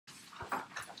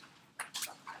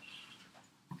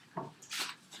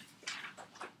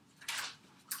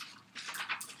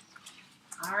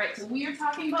so we are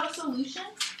talking about solutions,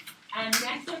 and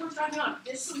next up we're talking about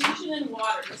dissolution in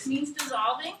water. This means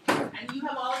dissolving, and you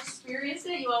have all experienced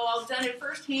it. You have all done it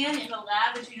firsthand in the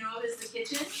lab that you know of as the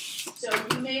kitchen. So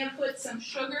you may have put some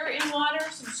sugar in water,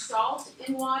 some salt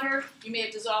in water. You may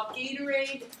have dissolved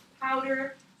Gatorade,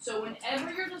 powder. So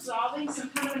whenever you're dissolving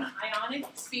some kind of an ionic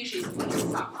species, it's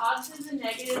got positives and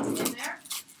negatives in there,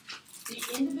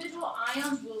 the individual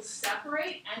ions will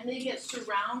separate and they get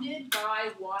surrounded by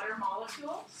water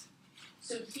molecules.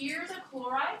 So here's a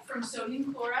chloride from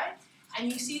sodium chloride,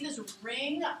 and you see this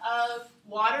ring of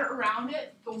water around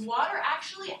it. The water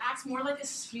actually acts more like a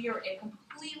sphere. It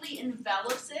completely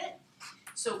envelops it.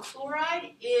 So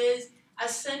chloride is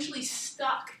essentially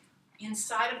stuck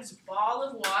inside of this ball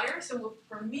of water. So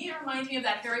for me, it reminds me of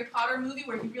that Harry Potter movie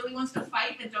where he really wants to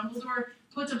fight, but Dumbledore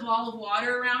puts a ball of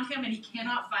water around him and he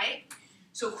cannot fight.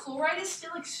 So chloride is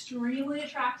still extremely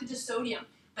attracted to sodium,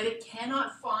 but it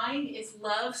cannot find its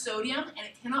love, sodium, and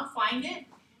it cannot find it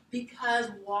because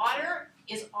water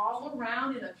is all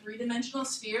around in a three-dimensional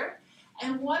sphere,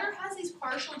 and water has these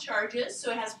partial charges,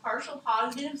 so it has partial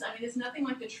positives. I mean, it's nothing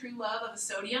like the true love of a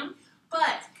sodium,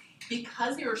 but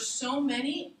because there are so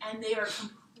many and they are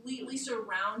completely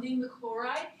surrounding the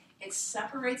chloride, it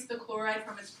separates the chloride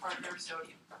from its partner,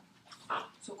 sodium.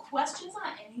 So questions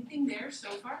on anything there so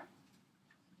far?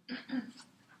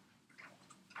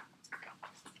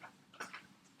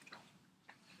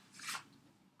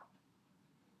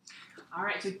 All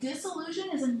right, so dissolution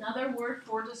is another word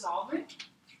for dissolving,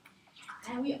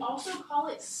 and we also call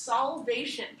it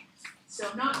solvation. So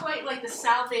not quite like the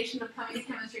salvation of coming to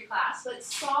chemistry class, but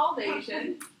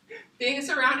solvation, being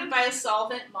surrounded by a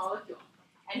solvent molecule.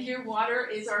 And here water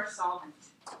is our solvent.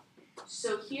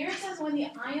 So here it says when the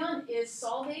ion is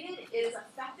solvated, it is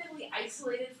effectively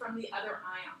isolated from the other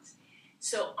ions.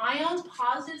 So ions,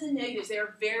 positives and negatives, they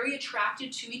are very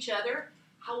attracted to each other.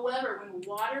 However, when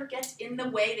water gets in the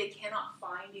way, they cannot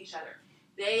find each other.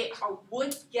 They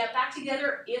would get back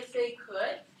together if they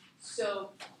could.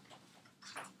 So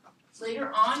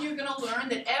later on, you're going to learn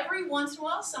that every once in a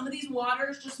while, some of these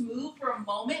waters just move for a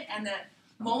moment, and the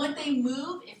moment they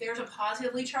move, if there's a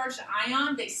positively charged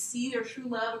ion, they see their true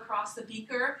love across the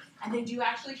beaker, and they do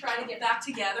actually try to get back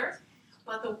together.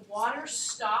 But the water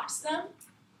stops them,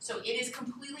 so it is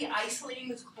completely isolating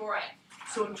this chloride.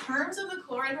 So in terms of the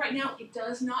chloride right now, it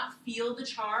does not feel the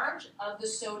charge of the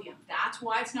sodium. That's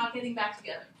why it's not getting back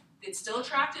together. It's still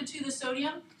attracted to the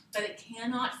sodium, but it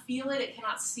cannot feel it, it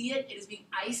cannot see it. It is being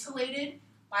isolated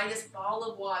by this ball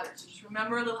of water. So just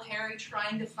remember little Harry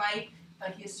trying to fight,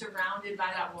 but he is surrounded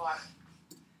by that water.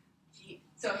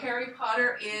 So Harry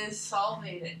Potter is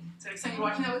solvated. So next time you're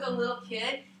watching that with a little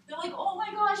kid, they're like, oh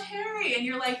my gosh, Harry! And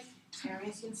you're like, Harry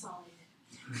has been solvated.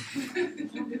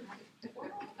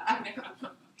 I know.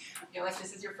 You're like,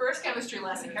 this is your first chemistry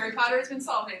lesson. Harry Potter has been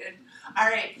solvated. All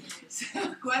right.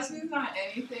 So questions on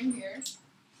anything here?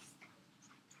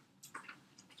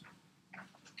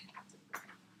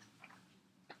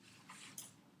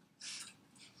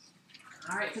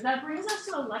 All right, so that brings us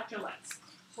to electrolytes.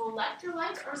 So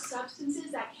electrolytes are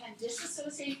substances that can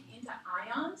dissociate into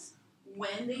ions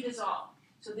when they dissolve.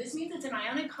 So this means it's an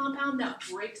ionic compound that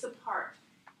breaks apart.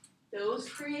 Those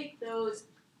create those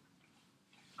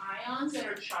ions that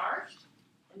are charged,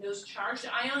 and those charged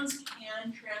ions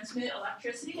can transmit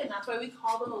electricity, and that's why we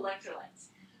call them electrolytes.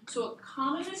 So a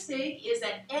common mistake is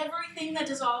that everything that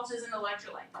dissolves is an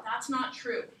electrolyte. That's not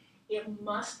true. It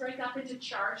must break up into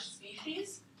charged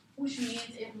species, which means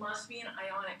it must be an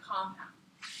ionic compound.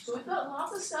 So we've got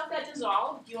lots of stuff that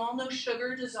dissolve. You all know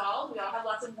sugar dissolves. We all have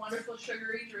lots of wonderful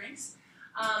sugary drinks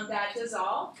that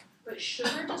dissolve, but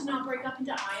sugar does not break up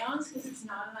into ions because it's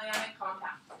not an ionic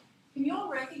compound. Can you all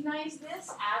recognize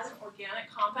this as an organic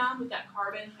compound with that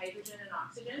carbon, hydrogen, and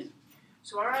oxygen?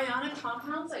 So our ionic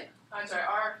compounds,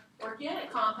 our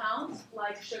organic compounds,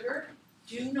 like sugar,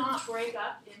 do not break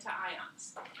up into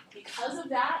ions. Because of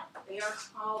that, they are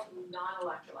called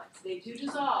non-electrolytes. They do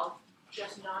dissolve,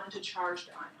 just not into charged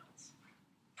ions.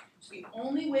 So the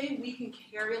only way we can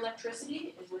carry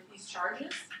electricity is with these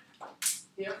charges.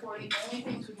 Therefore, the only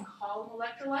things we can call an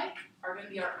electrolyte are going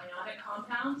to be our ionic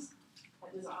compounds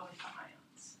that dissolve into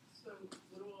ions. So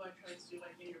what do electrolytes do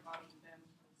like in your body then?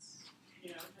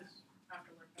 Because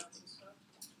after workouts and stuff?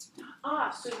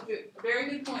 So very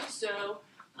good point. So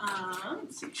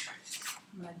let's see.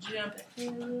 I'm going to jump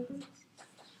ahead.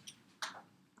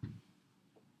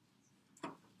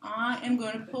 I am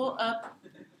going to pull up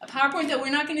a PowerPoint that we're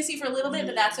not going to see for a little bit,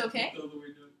 but that's okay.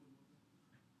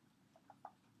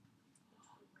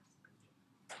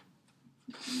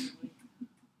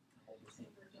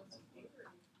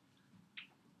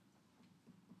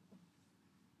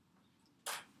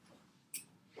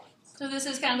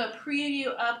 this is kind of a preview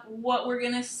of what we're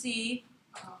going to see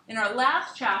in our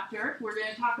last chapter. We're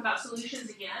going to talk about solutions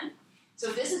again.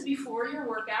 So this is before your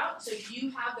workout, so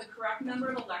you have the correct number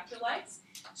of electrolytes.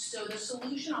 So the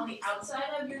solution on the outside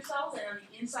of your cells and on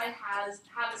the inside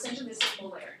have essentially the same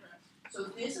molarity. So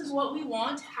this is what we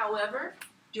want. However,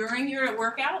 during your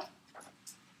workout,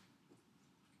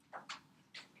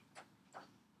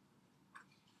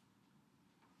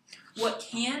 what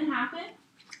can happen,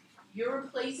 you're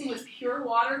replacing with pure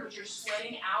water, but you're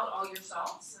sweating out all your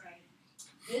salts. Right.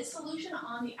 This solution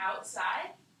on the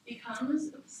outside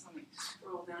becomes, oops, let me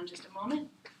scroll down just a moment,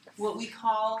 what we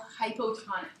call hypotonic.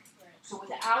 Right. So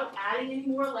without adding any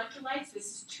more electrolytes, this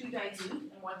is too dilute,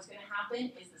 and what's going to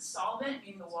happen is the solvent,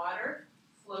 meaning the water,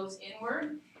 flows inward,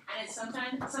 and it's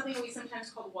something we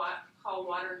sometimes call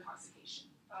water intoxication.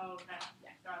 Oh, okay. Yeah.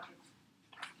 Gotcha.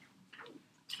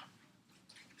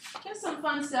 Just some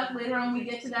fun stuff. Later on when we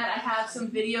get to that, I have some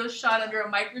videos shot under a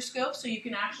microscope so you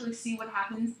can actually see what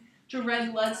happens to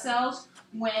red blood cells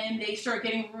when they start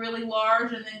getting really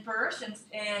large and then burst,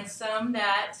 and some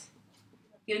that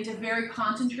get into very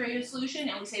concentrated solution,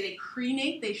 and we say they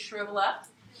crenate, they shrivel up.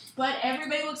 But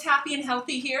everybody looks happy and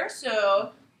healthy here,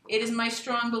 so it is my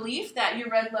strong belief that your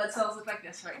red blood cells look like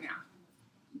this right now.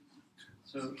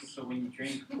 So when you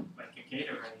drink like a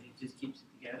Gatorade, it just keeps it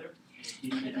together?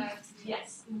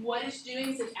 Yes. What it's doing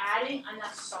is it's adding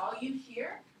enough solute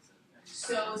here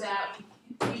so that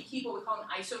we keep what we call an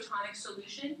isotonic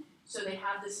solution, so they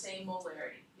have the same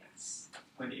molarity. Yes.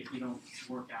 But if you don't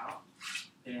work out,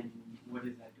 then what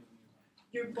does that do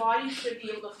in Your body should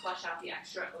be able to flush out the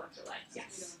extra electrolytes.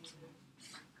 Yes.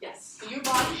 Yes. So your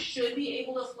body should be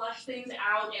able to flush things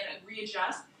out and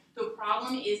readjust. The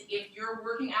problem is if you're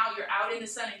working out, you're out in the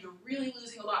sun, and you're really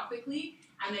losing a lot quickly,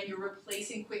 and then you're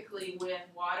replacing quickly with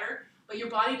water. But your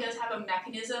body does have a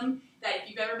mechanism that if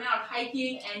you've ever been out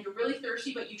hiking and you're really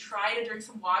thirsty, but you try to drink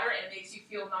some water and it makes you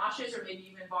feel nauseous or maybe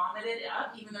even vomited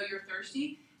up, even though you're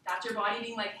thirsty, that's your body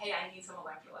being like, hey, I need some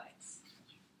electrolytes.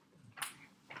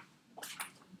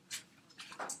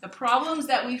 The problems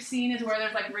that we've seen is where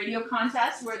there's like radio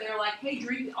contests where they're like, hey,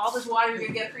 drink all this water, you're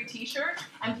going to get a free t-shirt.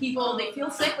 And people, they feel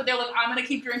sick, but they're like, I'm going to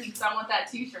keep drinking because I want that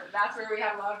t-shirt. That's where we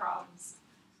have a lot of problems.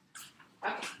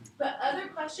 Okay, but other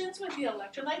questions with the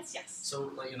electrolytes? Yes.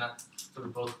 So, like, for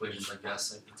both equations, I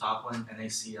guess, like the top one,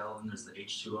 NaCl, and there's the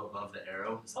H2O above the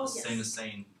arrow. Is it the same as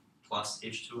saying plus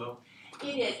H2O? It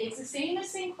is. It's the same as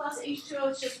saying plus H2O.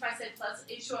 It's just if I said plus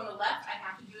H2O on the left, I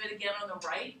have to do it again on the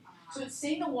right. So it's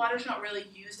saying the water's not really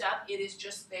used up. It is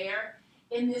just there,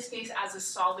 in this case, as a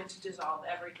solvent to dissolve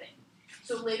everything.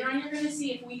 So later on, you're going to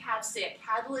see if we have, say, a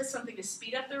catalyst, something to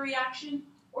speed up the reaction,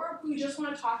 or if we just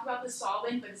want to talk about the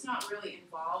solvent, but it's not really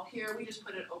involved here, we just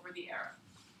put it over the arrow.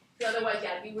 Because otherwise,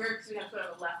 yeah, it'd be weird because we'd have to put it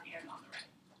on the left and on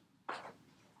the right.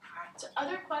 Alright, so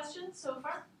other questions so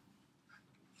far?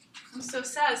 I'm so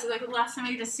sad. This is like the last time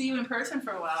I get to see you in person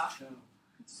for a while.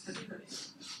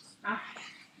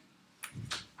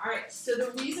 Alright, so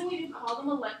the reason we do call them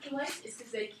electrolytes is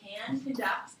because they can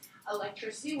conduct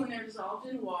electricity when they're dissolved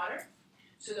in water.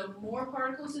 So the more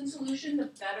particles in solution, the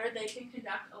better they can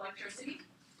conduct electricity.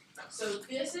 So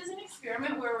this is an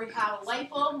experiment where we have a light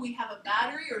bulb, we have a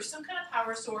battery or some kind of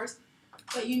power source,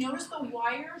 but you notice the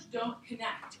wires don't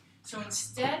connect. So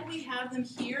instead we have them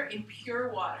here in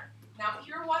pure water. Now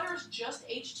pure water is just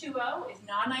H2O, it's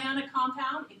not an ionic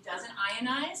compound, it doesn't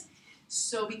ionize.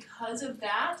 So because of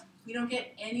that, we don't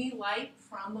get any light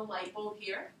from the light bulb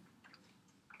here.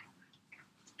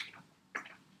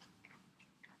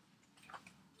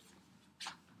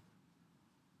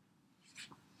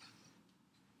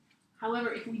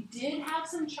 However, if we did have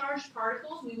some charged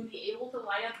particles, we would be able to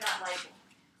light up that light bulb.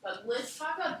 But let's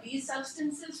talk about these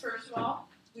substances first of all.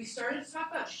 We started to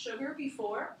talk about sugar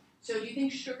before. So do you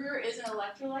think sugar is an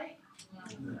electrolyte?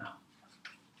 No.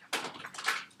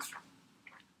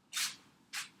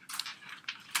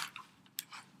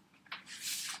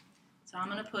 So I'm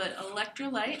going to put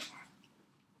electrolyte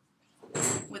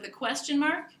with a question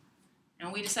mark,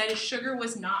 and we decided sugar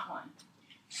was not one.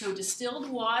 So distilled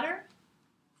water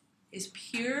is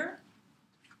pure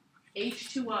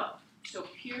H2O. So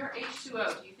pure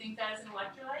H2O. Do you think that is an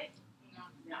electrolyte?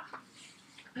 No.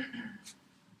 No.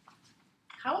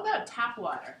 How about tap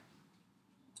water?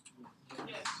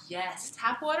 Yes. Yes,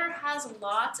 tap water has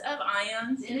lots of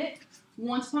ions in it.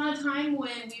 Once upon a time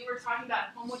when we were talking about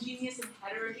homogeneous and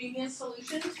heterogeneous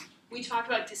solutions, we talked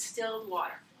about distilled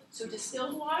water. So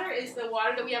distilled water is the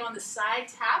water that we have on the side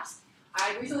taps.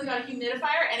 I recently got a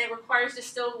humidifier and it requires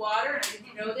distilled water. And I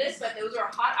didn't know this, but those are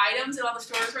hot items in all the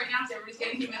stores right now because everybody's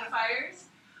getting humidifiers.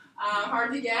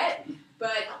 Hard to get.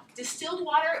 But distilled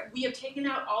water, we have taken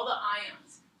out all the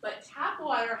ions. But tap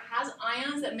water has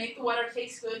ions that make the water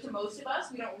taste good to most of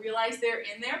us. We don't realize they're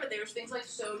in there, but there's things like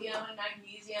sodium and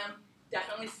magnesium,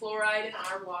 definitely fluoride in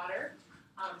our water.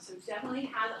 So it definitely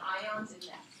has ions in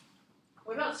there.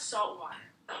 What about salt water?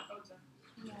 Oh, it's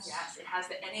Yes, it has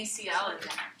the NaCl in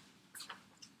there.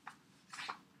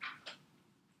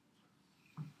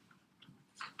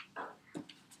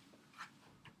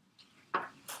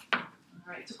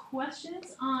 Alright, so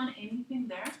questions on anything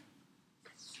there?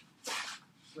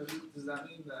 So does that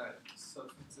mean that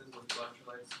substances with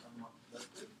electrolytes are more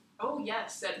conductive? Oh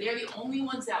yes, so they're the only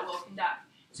ones that will conduct.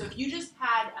 So if you just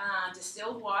had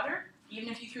distilled water, even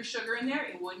if you threw sugar in there,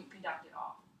 it wouldn't conduct at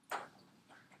all.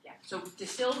 Yeah, so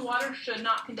distilled water should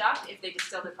not conduct if they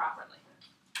distilled it properly.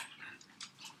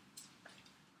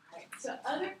 Alright, so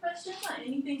other questions on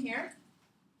anything here?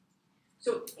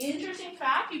 So interesting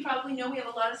fact, you probably know we have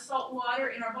a lot of salt water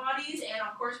in our bodies, and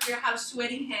of course we have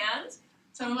sweaty hands.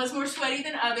 Some of us more sweaty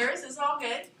than others, it's all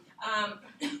good.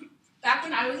 Back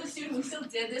when I was a student, we still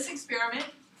did this experiment,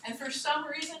 and for some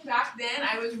reason back then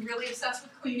I was really obsessed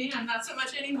with cleaning. I'm not so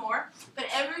much anymore, but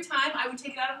every time I would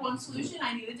take it out of one solution,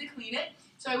 I needed to clean it.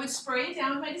 So I would spray it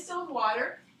down with my distilled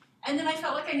water, and then I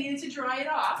felt like I needed to dry it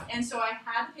off, and so I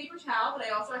had the paper towel, but I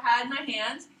also had my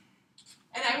hands,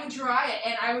 and I would dry it,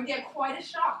 and I would get quite a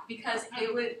shock because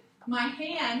my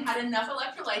hand had enough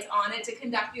electrolytes on it to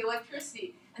conduct the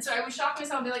electricity. And so I would shock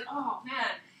myself and be like, oh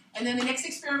man. And then the next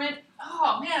experiment,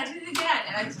 oh man, I did it again.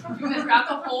 And I just kept doing that throughout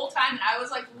the whole time, and I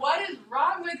was like, what is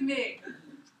wrong with me?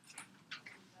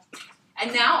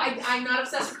 And now I'm not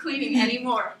obsessed with cleaning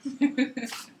anymore.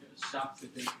 Shock the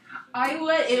thing.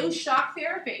 It was shock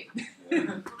therapy.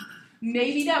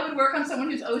 Maybe that would work on someone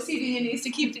who's OCD and needs to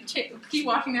keep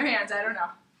washing their hands. I don't know.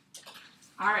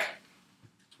 All right.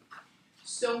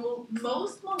 So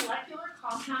most molecular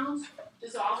compounds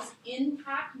dissolve as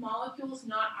impact molecules,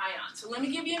 not ions. So let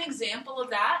me give you an example of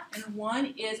that. And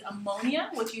one is ammonia,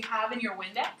 which you have in your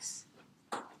Windex.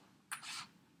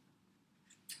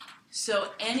 So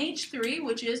NH3,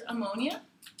 which is ammonia.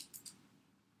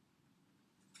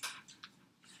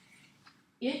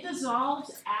 It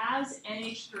dissolves as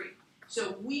NH3.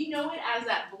 So we know it as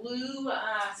that blue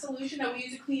solution that we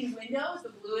use to clean windows. The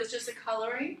blue is just a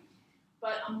coloring.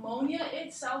 But ammonia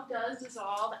itself does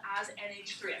dissolve as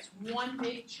NH3. It's one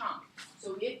big chunk.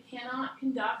 So it cannot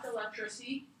conduct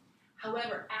electricity.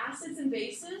 However, acids and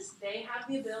bases, they have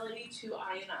the ability to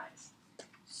ionize.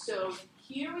 So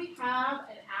here we have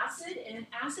an acid, and an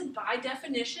acid by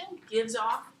definition gives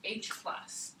off H+.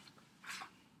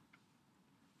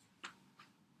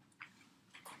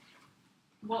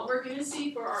 What we're going to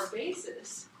see for our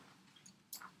bases,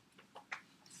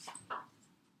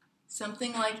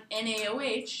 something like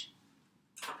NaOH,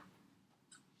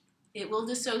 it will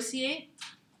dissociate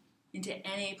into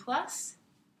Na plus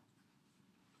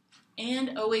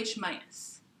and OH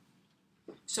minus.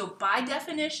 So by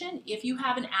definition, if you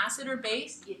have an acid or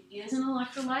base, it is an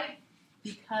electrolyte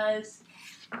because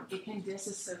it can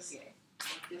disassociate.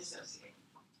 Dissociate.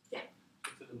 Yeah.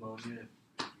 With ammonia,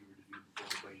 if you were to do the full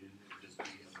equation, it would just be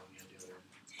ammonia together.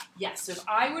 Yes, so if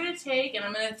I were to take, and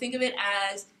I'm going to think of it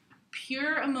as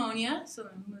pure ammonia, so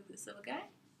let me move this little guy.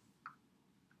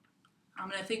 I'm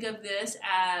going to think of this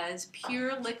as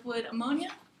pure liquid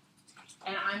ammonia,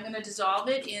 and I'm going to dissolve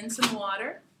it in some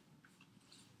water.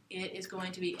 It is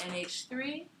going to be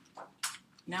NH3,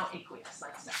 now aqueous,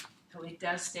 like so. So it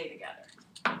does stay together.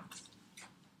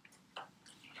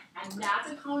 And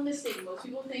that's a common mistake. Most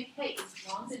people think, hey, as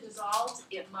long as it dissolves,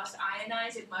 it must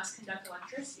ionize, it must conduct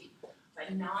electricity.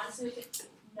 But none of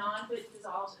it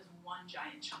dissolves as one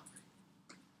giant chunk.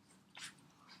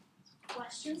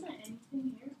 Questions on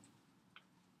anything here?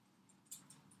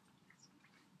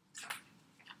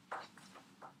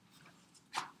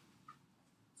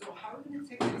 So how are we going to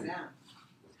take the exam?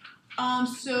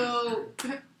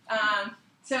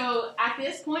 So at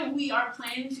this point, we are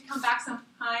planning to come back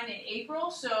sometime in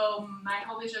April. So my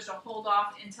hope is just to hold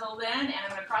off until then, and I'm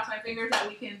going to cross my fingers that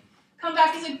we can come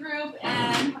back as a group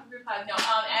and have a group hug.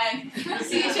 And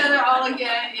see each other all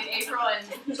again in April.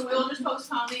 And so we'll just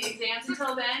postpone the exams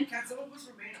until then. Can some of us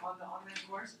remain on the online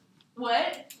course?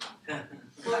 What?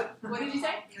 What did you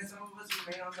say? Can some of us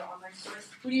remain on the online course?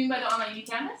 What do you mean by the online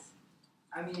e-canvas?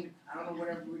 I mean, I don't know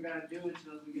whatever we gotta do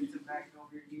until we get to back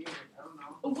over here. I don't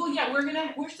know. Well, yeah,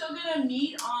 we're still gonna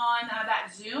meet on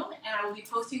that Zoom, and I will be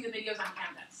posting the videos on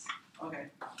Canvas. Okay.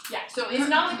 Yeah, so it's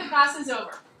not like the class is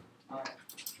over. Alright.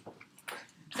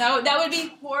 That would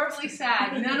be horribly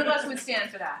sad. None of us would stand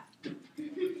for that.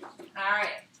 All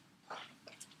right.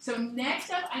 So next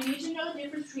up, I need you to know the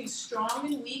difference between strong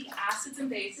and weak acids and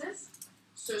bases.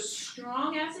 So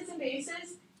strong acids and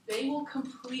bases, they will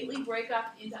completely break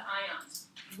up into ions.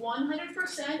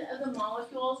 100% of the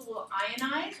molecules will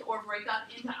ionize or break up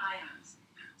into ions.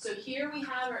 So here we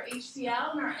have our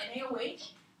HCl and our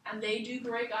NaOH, and they do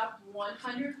break up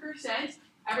 100%.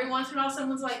 Every once in a while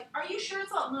someone's like, are you sure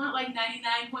it's not like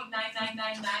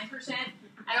 99.9999%?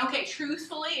 And okay,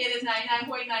 truthfully, it is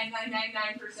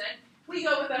 99.9999%. We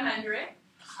go with 100.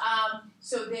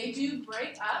 So they do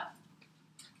break up.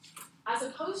 As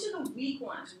opposed to the weak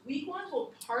ones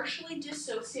will partially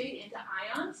dissociate into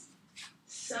ions.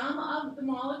 Some of the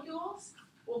molecules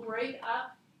will break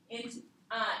up in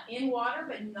water,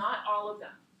 but not all of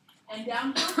them. And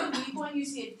down here for the weak one, you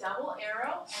see a double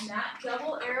arrow, and that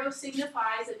double arrow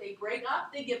signifies that they break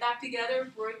up, they get back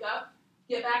together, break up,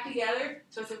 get back together.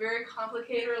 So it's a very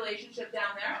complicated relationship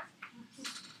down there.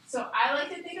 So I like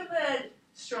to think of the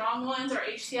strong ones, or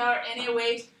HCl or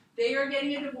NaOH. They are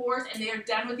getting a divorce and they are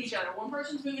done with each other. One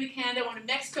person's moving to Canada, one to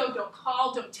Mexico. Don't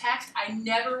call, don't text. I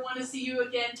never want to see you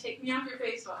again. Take me off your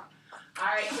Facebook. All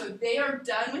right, so they are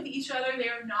done with each other. They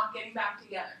are not getting back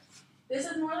together. This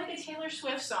is more like a Taylor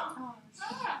Swift song.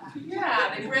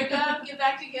 Yeah, they break up, get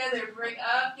back together, break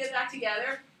up, get back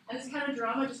together. And this kind of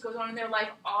drama just goes on in their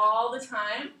life all the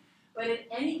time. But at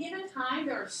any given time,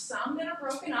 there are some that are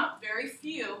broken up, very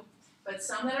few, but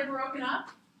some that are broken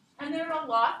up. And there are a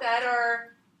lot that are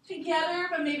together,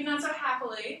 but maybe not so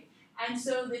happily. And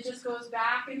so it just goes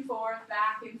back and forth,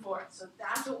 back and forth. So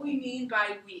that's what we mean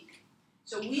by weak.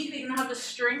 So weak, they don't have the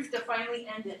strength to finally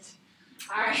end it.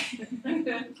 All right.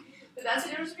 But that's the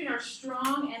difference between our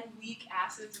strong and weak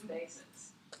acids and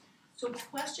bases. So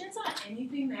questions on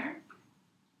anything there?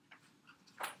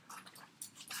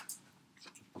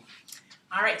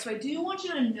 All right, so I do want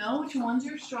you to know which ones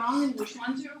are strong and which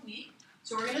ones are weak.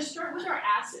 So we're going to start with our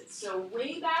acids. So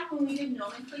way back when we did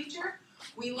nomenclature,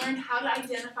 we learned how to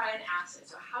identify an acid.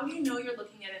 So how do you know you're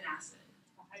looking at an acid?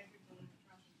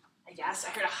 Yes, I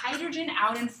heard a hydrogen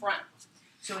out in front.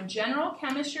 So in general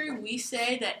chemistry, we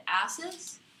say that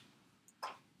acids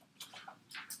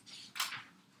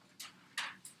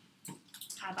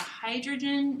have a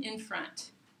hydrogen in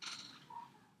front.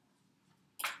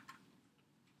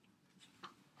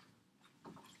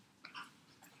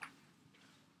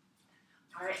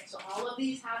 All right, so all of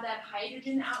these have that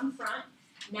hydrogen out in front.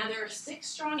 Now there are 6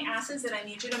 strong acids that I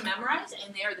need you to memorize,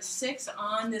 and they are the 6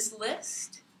 on this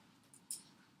list.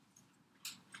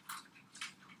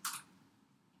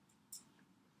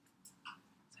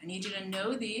 I need you to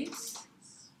know these.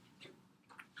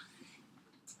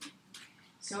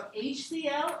 So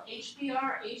HCl,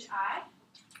 HBr, HI,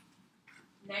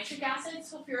 nitric acid,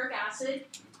 sulfuric acid,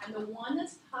 and the one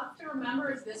that's tough to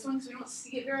remember is this one because we don't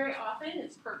see it very often.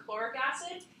 It's perchloric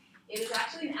acid. It is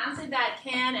actually an acid that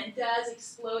can and does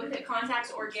explode if it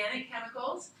contacts organic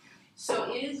chemicals.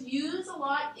 So it is used a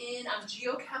lot in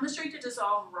geochemistry to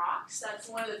dissolve rocks. That's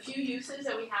one of the few uses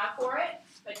that we have for it.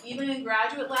 But even in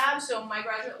graduate labs, so my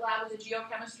graduate lab was a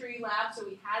geochemistry lab, so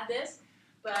we had this.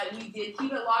 But we did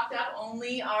keep it locked up.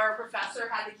 Only our professor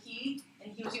had the key,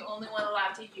 and he was the only one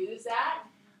allowed to use that.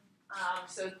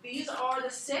 So these are the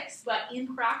 6, but in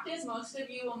practice, most of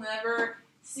you will never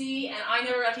see, and I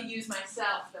never got to use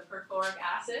myself, the perchloric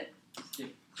acid. Does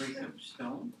it break up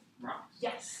stone, rocks?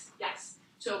 Yes, yes.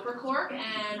 So perchloric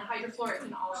and hydrofluoric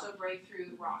can also break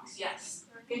through rocks, yes.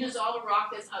 It can dissolve a rock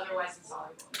that's otherwise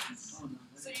insoluble, yes. Oh, no.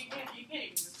 So you can't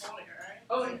even just hold it, right?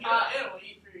 Oh, Like, it'll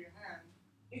eat through your hand.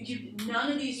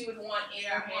 None of these you would want in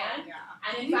your hand. Yeah.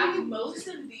 And in fact, most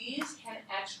of these can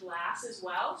etch glass as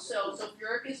well. So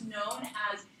sulfuric is known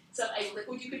as a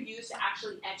liquid you could use to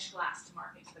actually etch glass to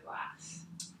mark into the glass.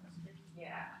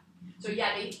 Yeah. So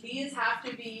yeah, these have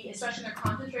to be, especially in their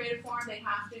concentrated form, they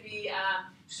have to be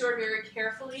stored very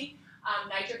carefully.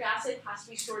 Nitric acid has to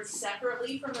be stored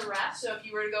separately from the rest. So if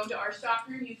you were to go into our stock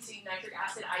room, you'd see nitric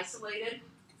acid isolated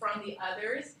from the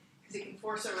others because it can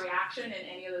force a reaction in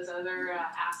any of those other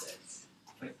acids.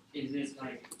 But is it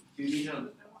like, do you need a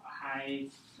high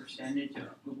percentage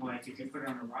of, like if you put it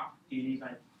on a rock, do you need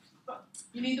like,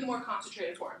 You need the more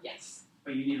concentrated form, yes.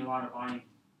 but you need a lot of volume?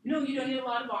 No, you don't need a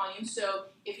lot of volume. So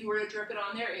if you were to drip it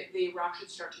on there, the rock should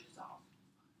start to dissolve.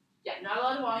 Yeah, not a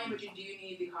lot of volume, but you do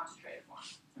need the concentrated form.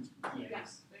 Yeah.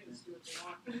 Yes. They just do what they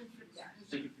want.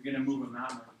 So if you're gonna move a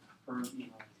mountain or, you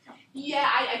know. Yeah,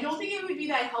 I don't think it would be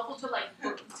that helpful to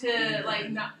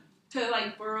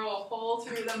burrow a hole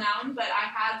through the mountain, but I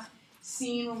have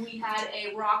seen when we had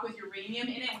a rock with uranium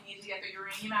in it, we needed to get the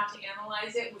uranium out to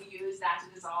analyze it, we used that to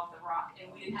dissolve the rock,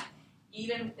 and we didn't have,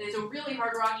 it's a really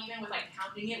hard rock, even with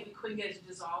pounding it, we couldn't get it to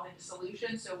dissolve into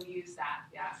solution, so we used that,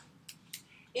 yeah.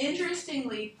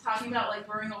 Interestingly, talking about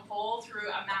burrowing a hole through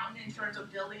a mountain in terms of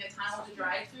building a tunnel to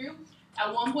drive through,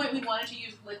 At one point, we wanted to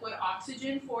use liquid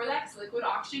oxygen for that, because liquid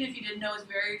oxygen, if you didn't know, is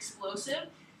very explosive.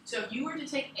 So if you were to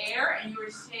take air and you were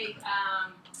to take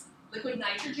liquid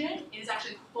nitrogen, it is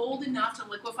actually cold enough to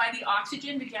liquefy the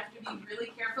oxygen, but you have to be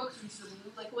really careful because when this is a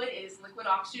blue liquid, it is liquid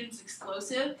oxygen, it's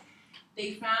explosive.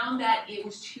 They found that it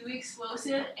was too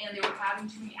explosive and they were having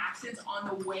too many accidents on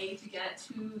the way to get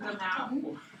to the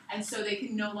mountain. And so they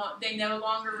no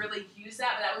longer really use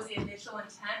that, but that was the initial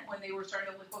intent when they were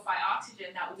starting to liquefy oxygen,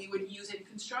 that we would use it in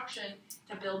construction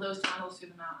to build those tunnels through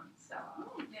the mountains. So,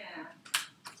 yeah.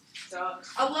 So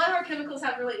a lot of our chemicals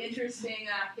have really interesting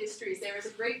histories. There was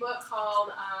a great book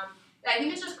called, I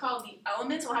think it's just called The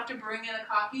Elements. We'll have to bring in a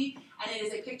copy, and it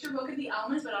is a picture book of the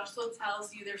elements, but also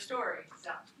tells you their story.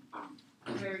 So,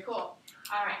 very cool.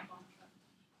 All right.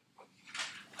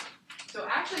 So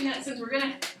actually, since we're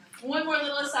going to, one more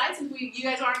little aside, since you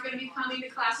guys aren't going to be coming to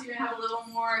class, so you're going to have a little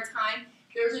more time.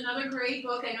 There's another great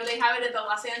book. I know they have it at the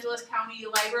Los Angeles County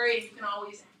Library, and you can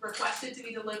always request it to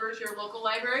be delivered to your local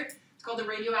library. It's called The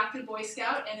Radioactive Boy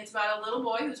Scout, and it's about a little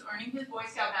boy who's earning his Boy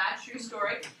Scout badge, true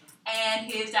story.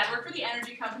 And his dad worked for the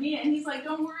energy company, and he's like,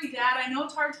 don't worry, Dad, I know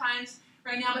it's hard times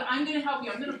right now, but I'm going to help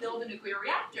you. I'm going to build a nuclear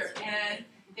reactor. And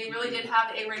they really did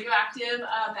have a radioactive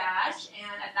badge,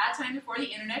 and at that time, before the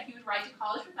internet, he would write to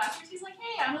college professors. He's like,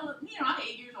 hey, I'm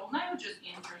 8 years old, and I was just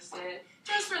interested,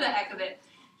 just for the heck of it.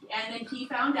 And then he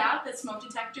found out that smoke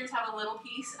detectors have a little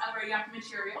piece of radioactive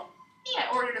material. He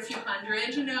had ordered a few hundred,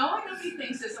 I know he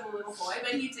thinks this of a little boy,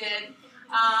 but he did.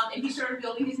 And he started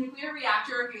building his nuclear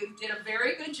reactor. He did a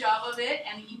very good job of it,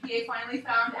 and the EPA finally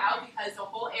found out because the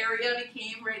whole area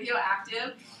became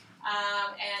radioactive.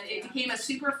 And it became a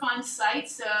super fun site.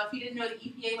 So if you didn't know, the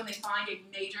EPA, when they find a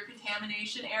major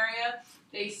contamination area,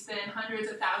 they spend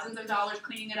hundreds of thousands of dollars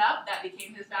cleaning it up. That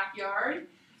became his backyard.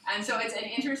 And so it's an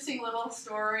interesting little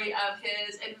story of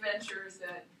his adventures.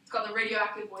 It's called The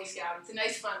Radioactive Boy Scout. It's a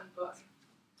nice, fun book.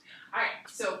 All right,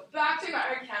 so back to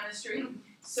our chemistry.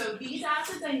 So these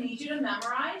acids I need you to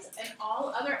memorize, and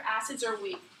all other acids are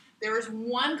weak. There is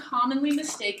one commonly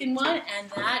mistaken one, and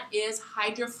that is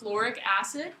hydrofluoric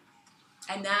acid,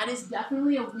 and that is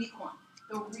definitely a weak one.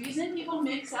 The reason people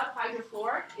mix up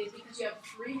hydrofluoric is because you have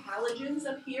 3 halogens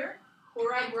up here,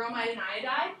 chloride, bromide, and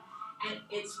iodide, and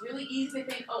it's really easy to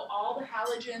think, oh, all the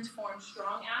halogens form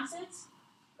strong acids,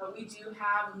 but we do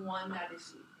have one that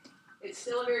is weak. It's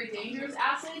still a very dangerous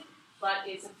acid, but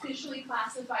it's officially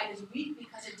classified as weak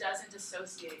because it doesn't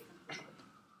dissociate completely.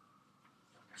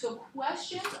 So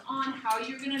questions on how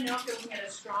you're going to know if you're looking at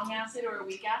a strong acid or a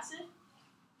weak acid?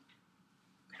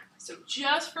 So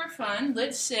just for fun,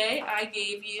 let's say I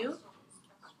gave you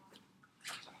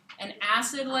an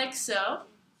acid like so.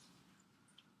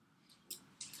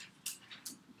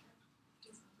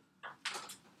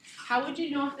 How would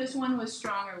you know if this one was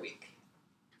strong or weak?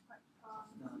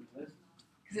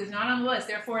 Because it's not on the list,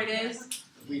 therefore it is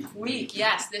weak.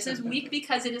 Yes, this is weak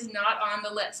because it is not on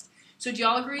the list. So do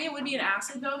y'all agree it would be an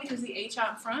acid though because the H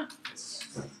out front?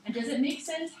 And does it make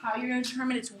sense how you're going to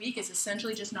determine it's weak? It's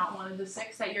essentially just not one of the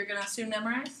 6 that you're going to soon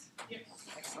memorize? Yes.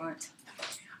 Excellent.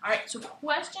 All right, so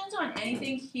questions on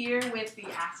anything here with the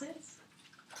acids?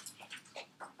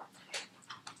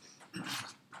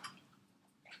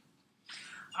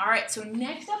 All right, so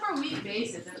next up are weak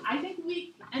bases, and I think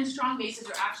weak and strong bases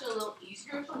are actually a little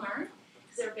easier to learn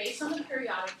because they're based on the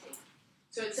periodic table.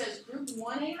 So it says group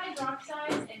 1A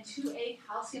hydroxides and 2A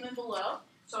calcium and below.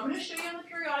 So I'm going to show you on the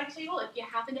periodic table. If you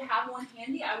happen to have one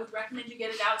handy, I would recommend you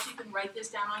get it out so you can write this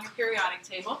down on your periodic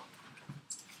table.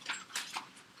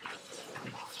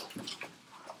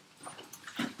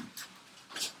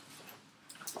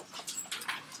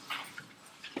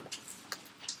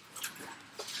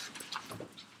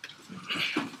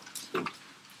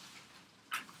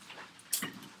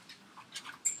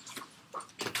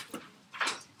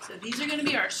 So these are going to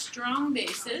be our strong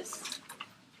bases.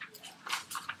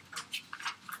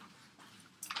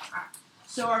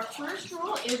 So our first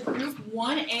rule is group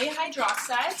 1A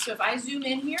hydroxide. So if I zoom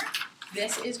in here,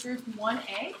 this is group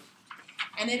 1A.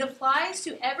 And it applies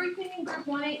to everything in group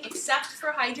 1A except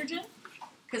for hydrogen,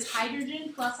 because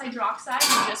hydrogen plus hydroxide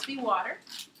will just be water.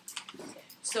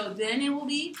 So then it will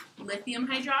be lithium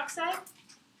hydroxide,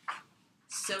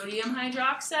 sodium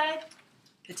hydroxide,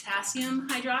 potassium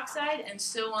hydroxide, and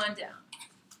so on down.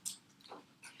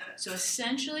 So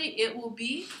essentially it will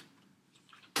be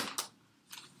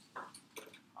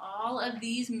all of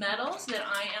these metals that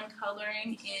I am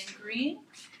coloring in green.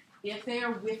 If they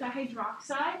are with a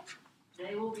hydroxide,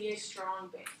 they will be a strong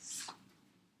base.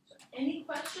 So any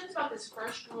questions about this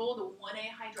first rule, the 1A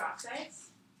hydroxides?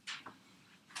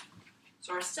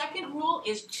 So our second rule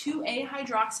is 2A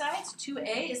hydroxides.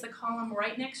 2A is the column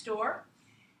right next door.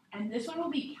 And this one will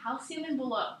be calcium and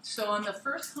below. So on the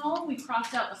first column, we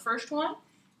crossed out the first one.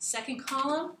 Second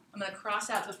column, I'm going to cross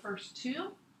out the first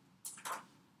two.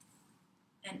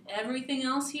 And everything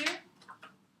else here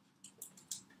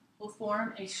will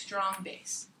form a strong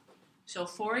base. So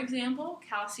for example,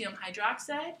 calcium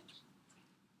hydroxide,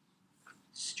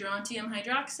 strontium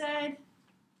hydroxide,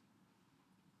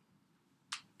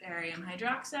 barium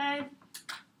hydroxide,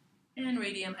 and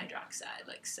radium hydroxide,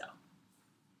 like so.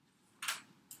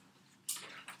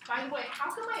 By the way, how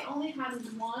come I only had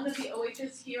one of the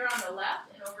OHs here on the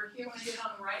left, and over here when I did it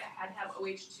on the right, I had to have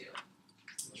OH2?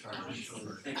 Charge is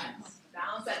shorter.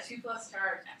 Balance that 2 plus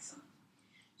charge, excellent.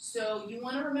 So you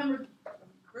want to remember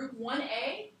group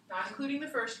 1A, not including the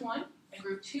first one, and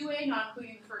group 2A, not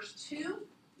including the first two,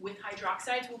 with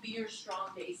hydroxides will be your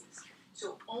strong bases.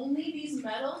 So only these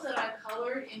metals that I've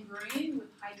colored in green with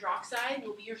hydroxide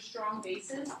will be your strong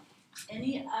bases.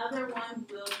 Any other one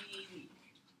will be weak.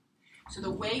 So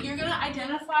the way you're going to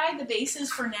identify the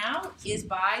bases for now is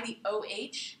by the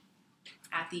OH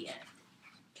at the end.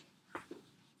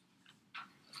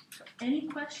 So any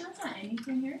questions on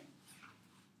anything here?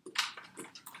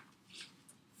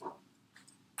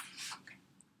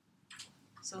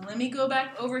 So let me go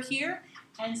back over here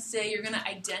and say you're going to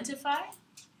identify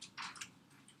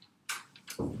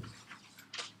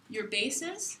your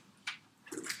bases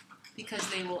because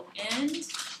they will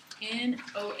end in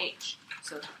OH.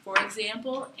 So for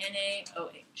example,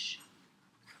 NaOH.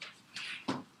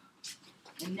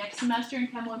 And next semester in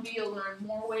Chem 1B you'll learn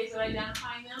more ways of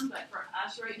identifying them, but for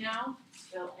us right now,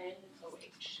 they'll end in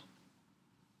OH.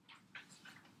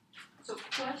 So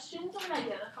questions on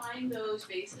identifying those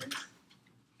bases?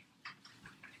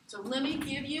 So let me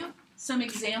give you some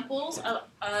examples of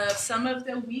some of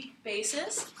the weak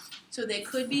bases. So they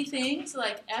could be things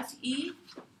like FeOH3,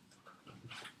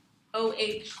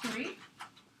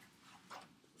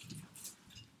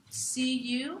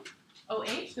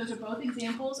 CuOH. Those are both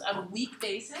examples of weak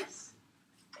bases.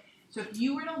 So if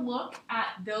you were to look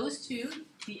at those two,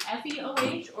 the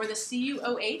FeOH or the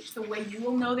CuOH, the way you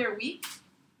will know they're weak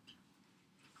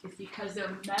is because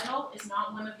their metal is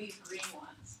not one of these green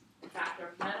ones. In fact,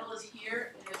 their metal is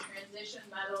here in the transition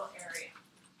metal area.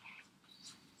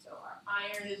 So our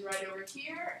iron is right over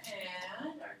here,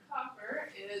 and our copper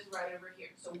is right over here.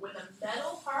 So when the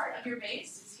metal part of your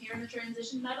base is here in the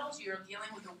transition metals, you're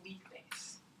dealing with a weak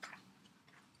base.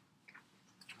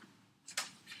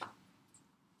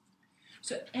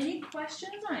 So any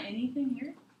questions on anything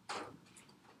here?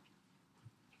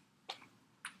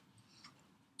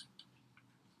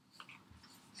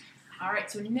 All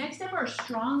right, so next up are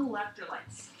strong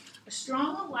electrolytes. A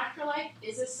strong electrolyte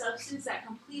is a substance that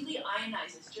completely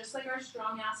ionizes, just like our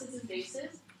strong acids and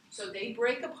bases. So they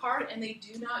break apart and they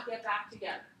do not get back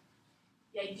together.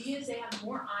 The idea is they have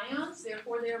more ions,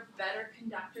 therefore they're better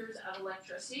conductors of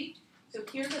electricity. So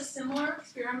here's a similar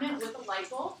experiment with a light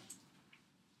bulb.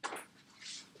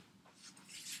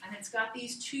 And it's got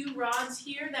these two rods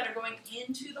here that are going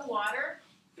into the water.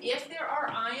 If there are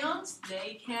ions,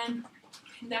 they can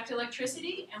conduct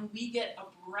electricity and we get a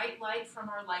bright light from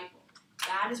our light bulb.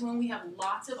 That is when we have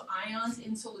lots of ions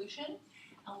in solution.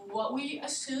 And what we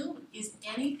assume is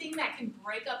anything that can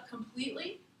break up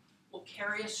completely will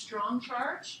carry a strong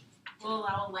charge, will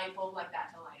allow a light bulb like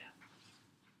that to light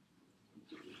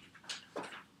up.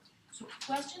 So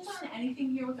questions on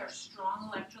anything here with our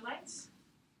strong electrolytes?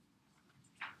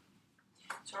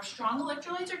 So our strong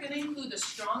electrolytes are going to include the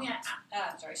strong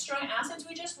acids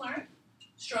we just learned,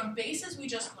 strong bases we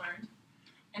just learned,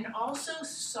 and also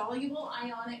soluble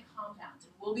ionic compounds.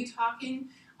 And we'll be talking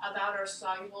about our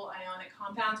soluble ionic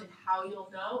compounds and how you'll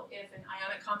know if an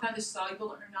ionic compound is soluble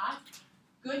or not.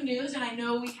 Good news, and I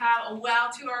know we have a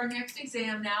while to our next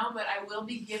exam now, but I will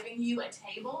be giving you a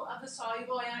table of the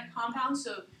soluble ionic compounds,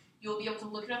 so you'll be able to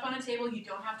look it up on a table. You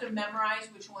don't have to memorize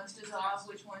which ones dissolve,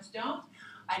 which ones don't.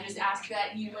 I just ask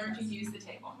that you learn to use the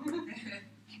table.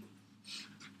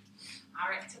 All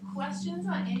right, so questions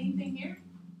on anything here?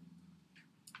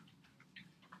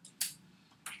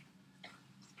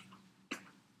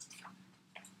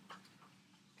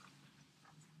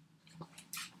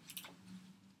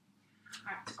 All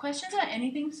right, so questions on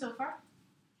anything so far?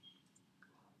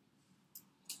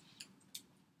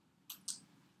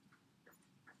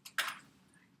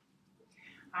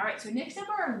 All right, so next up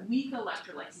are our weak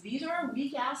electrolytes. These are our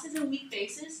weak acids and weak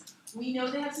bases. We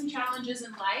know they have some challenges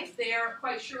in life. They aren't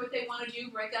quite sure what they want to do,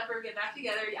 break up or get back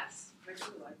together. Yes? Raise the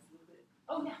lights a little bit.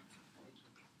 Oh, yeah.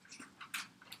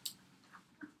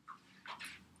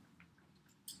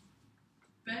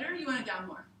 Better? You want it down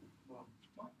more? More.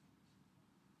 More?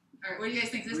 All Alright, what do you guys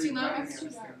think? Is this too low? Right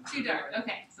here, Too dark.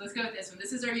 Okay, so let's go with this one.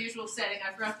 This is our usual setting.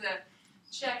 I forgot to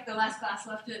check. The last class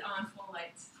left it on full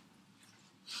lights.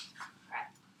 Alright.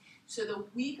 So the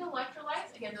weak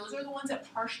electrolytes, again, those are the ones that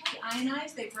partially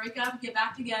ionize. They break up, get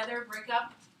back together, break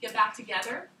up, get back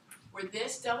together. Where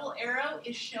this double arrow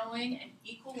is showing an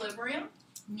equilibrium,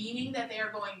 meaning that they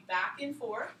are going back and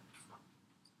forth.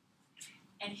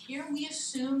 And here we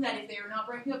assume that if they are not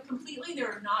breaking up completely,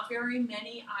 there are not very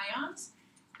many ions,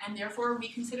 and therefore we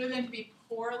consider them to be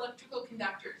poor electrical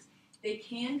conductors. They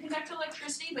can conduct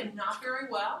electricity, but not very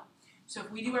well. So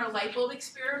if we do our light bulb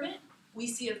experiment, we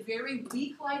see a very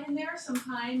weak light in there.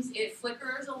 Sometimes it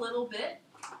flickers a little bit,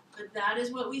 but that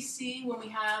is what we see when we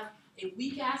have a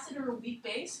weak acid or a weak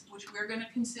base, which we're going to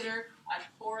consider a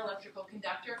poor electrical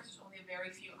conductor because there's only a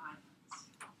very few ions.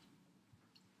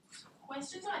 So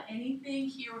questions on anything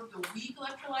here with the weak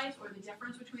electrolytes or the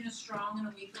difference between a strong and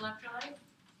a weak electrolyte?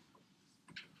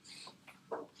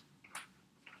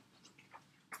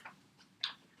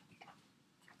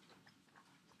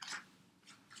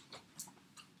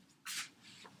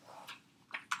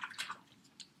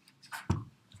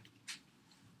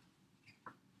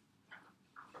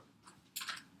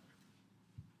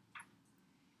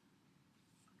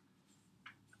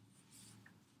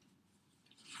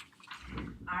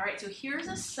 Alright, so here's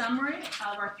a summary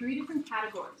of our three different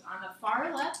categories. On the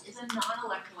far left is a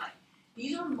non-electrolyte.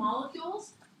 These are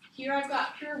molecules. Here I've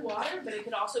got pure water, but it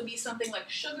could also be something like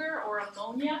sugar or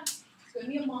ammonia. It's going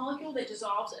to be a molecule that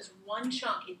dissolves as one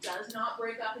chunk. It does not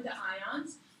break up into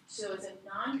ions. So it's a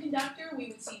non-conductor. We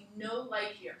would see no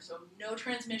light here, so no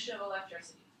transmission of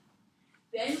electricity.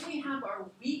 Then we have our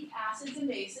weak acids and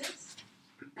bases,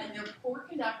 and they're poor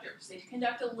conductors. They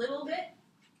conduct a little bit,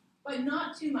 but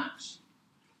not too much.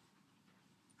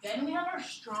 Then we have our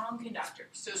strong conductors.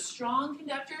 So strong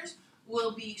conductors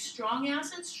will be strong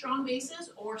acids, strong bases,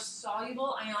 or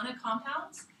soluble ionic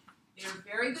compounds. They are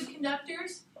very good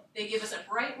conductors. They give us a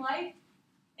bright light.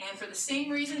 And for the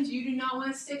same reasons you do not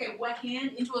want to stick a wet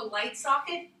hand into a light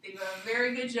socket, they do a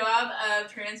very good job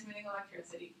of transmitting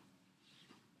electricity.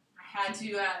 I had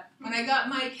to, when I got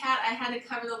my cat, I had to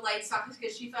cover the light sockets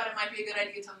because she thought it might be a good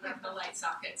idea to lift the light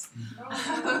sockets.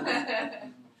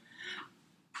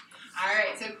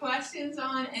 Alright, so questions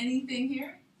on anything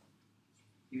here?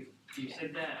 You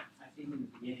said that, I think in the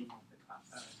beginning of the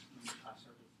class,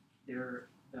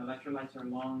 the electrolytes are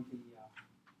along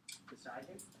the side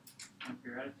here, on the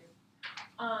periodic table?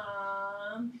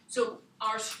 So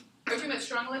are you talking about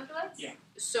strong electrolytes? Yeah.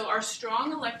 So our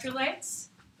strong electrolytes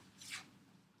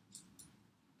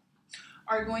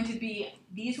are going to be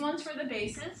these ones for the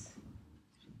bases.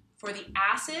 For the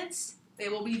acids, they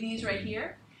will be these right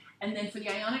here. And then for the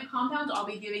ionic compounds, I'll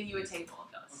be giving you a table of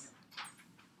those.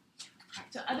 All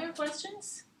right, so other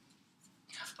questions?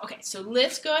 Okay, so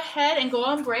let's go ahead and go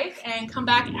on break and come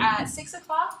back at 6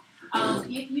 o'clock.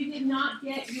 If you did not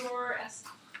get your,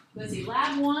 let's see,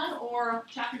 Lab 1 or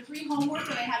Chapter 3 homework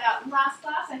that I had out last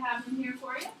class, I have them here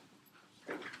for you.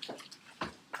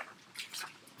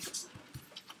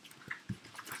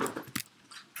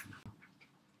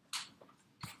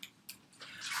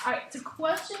 Alright, so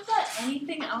questions on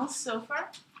anything else so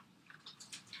far?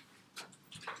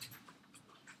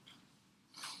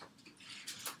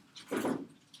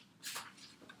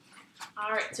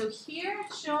 Alright, so here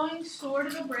it's showing sort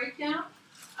of a breakdown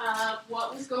of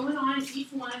what was going on in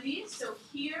each one of these. So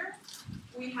here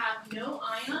we have no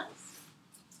ions.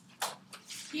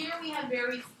 Here we have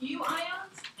very few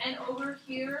ions. And over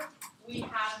here we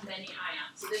have many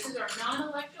ions. So this is our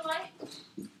non-electrolyte.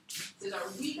 This is our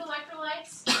weak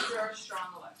electrolytes. These are our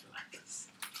strong electrolytes.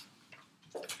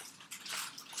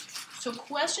 So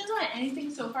questions on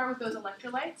anything so far with those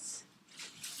electrolytes?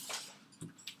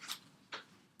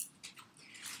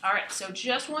 Alright, so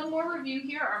just one more review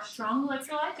here. Our strong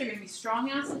electrolytes are going to be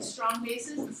strong acids, strong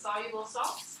bases, and soluble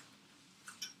salts.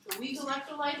 The weak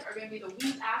electrolytes are going to be the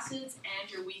weak acids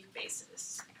and your weak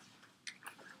bases.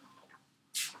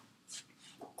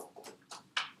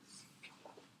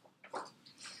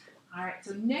 Alright,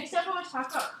 so next up I want to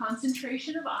talk about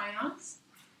concentration of ions.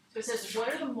 So it says, what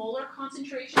are the molar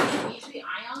concentrations of each of the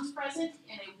ions present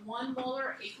in a 1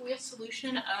 molar aqueous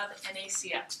solution of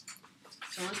NaCl?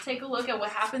 So let's take a look at what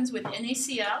happens with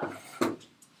NaCl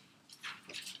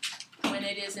when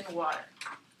it is in water.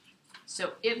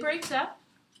 So it breaks up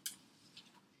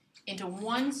into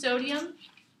 1 sodium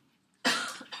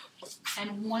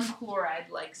and 1 chloride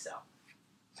like so.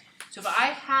 So if I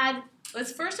had,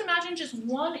 let's first imagine just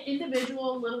one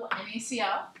individual little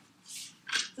NaCl.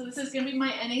 So this is going to be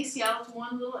my NaCl, it's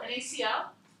one little NaCl.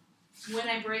 When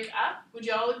I break up, would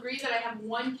you all agree that I have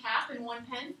 1 cap and 1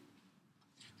 pen?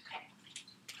 Okay.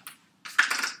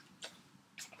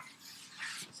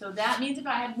 So that means if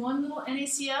I had one little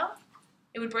NaCl,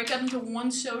 it would break up into one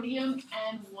sodium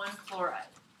and one chloride.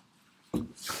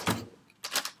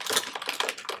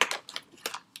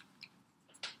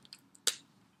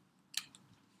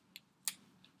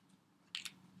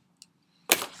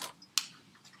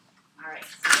 Alright,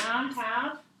 so now I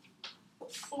have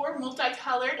 4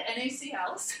 multicolored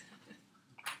NaCls.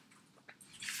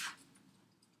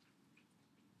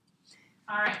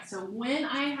 Alright, so when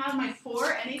I have my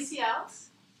 4 NaCls,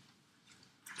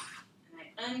 and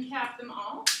I uncap them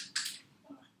all,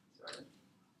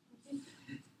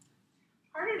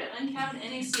 harder to uncap an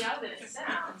NaCl than it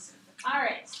sounds.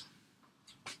 Alright,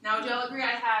 now would you all agree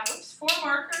I have 4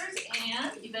 markers,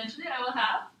 and eventually I will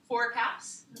have 4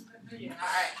 caps? Yeah.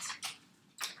 Alright.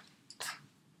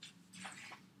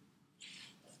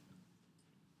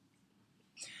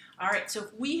 Alright, so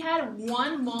if we had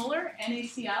 1 molar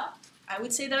NaCl, I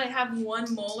would say that I have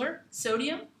 1 molar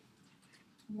sodium,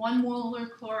 1 molar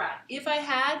chloride. If I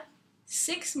had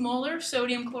 6 molar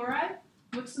sodium chloride,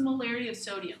 what's the molarity of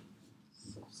sodium?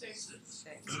 6.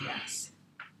 6, yes.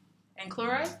 And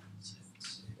chloride?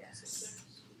 6. Yes.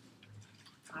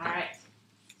 Alright,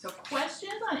 so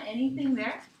questions on anything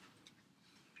there?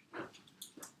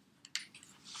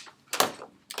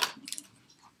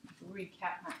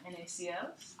 Recap my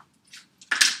NaCls.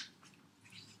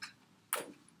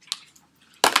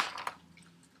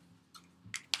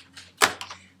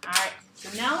 Alright, so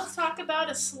now let's talk about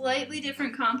a slightly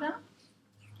different compound.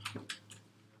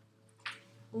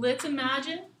 Let's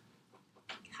imagine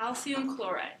calcium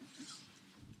chloride.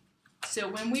 So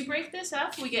when we break this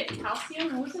up, we get calcium,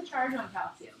 and what's the charge on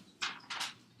calcium?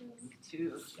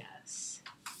 2, yes.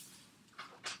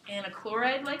 And a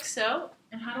chloride like so,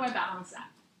 and how do I balance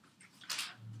that?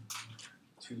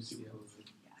 2Cl.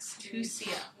 Yes,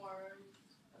 2Cl.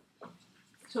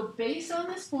 So based on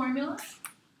this formula,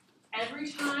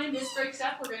 every time this breaks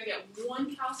up, we're going to get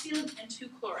 1 calcium and 2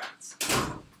 chlorides.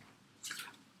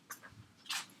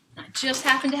 I just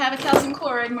happen to have a calcium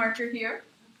chloride marker here.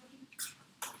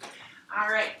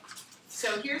 Alright,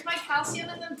 so here's my calcium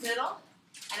in the middle,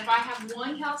 and if I have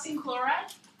 1 calcium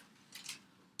chloride,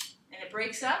 and it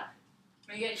breaks up,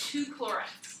 I'm going to get 2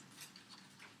 chlorides.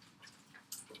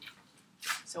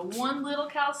 So 1 little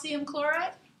calcium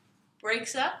chloride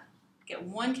breaks up, get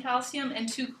 1 calcium and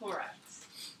 2 chlorides.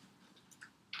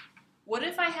 What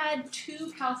if I had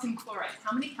 2 calcium chlorides?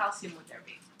 How many calcium would there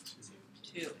be?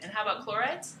 2. And how about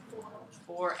chlorides?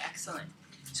 4, excellent.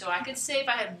 So I could say if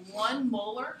I had 1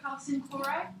 molar calcium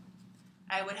chloride,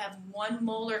 I would have 1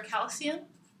 molar calcium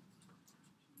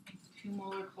and 2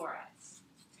 molar chlorides.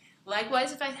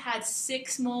 Likewise, if I had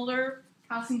 6 molar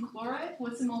calcium chloride,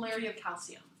 what's the molarity of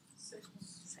calcium? 6.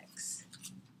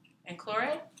 And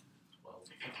chloride?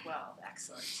 12,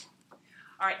 excellent.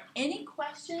 All right, any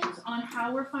questions on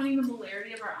how we're finding the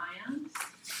molarity of our ions?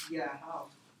 Yeah, how?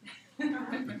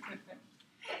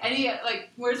 Any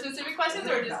more specific questions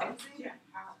or just? Balancing? Yeah,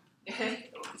 how?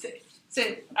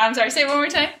 I'm sorry. Say it one more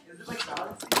time. Is it like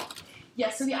balancing?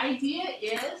 Yes. So the idea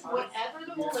is whatever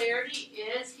the molarity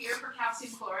is here for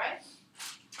calcium chloride,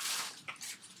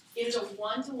 it is a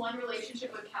 1-to-1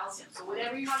 relationship with calcium. So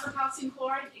whatever you have for calcium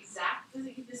chloride,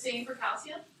 exactly the same for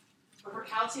calcium. But for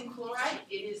calcium chloride,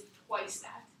 it is twice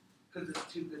that. Because it's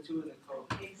the 2 in the code.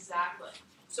 Exactly.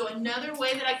 So another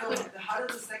way that I could. So how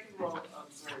does the second row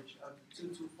merge of 2,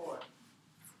 2, 4?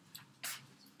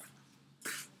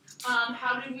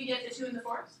 How did we get the 2 and the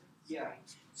 4? Yeah.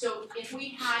 So if we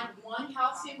had 1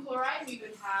 calcium chloride, we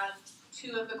would have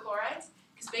 2 of the chlorides.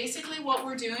 Because basically what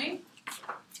we're doing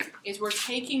is we're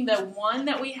taking the 1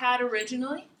 that we had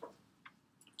originally.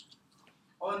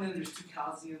 Oh, and then there's 2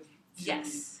 calcium.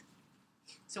 Yes.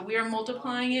 So we are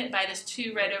multiplying it by this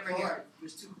 2 right over Chloride. here.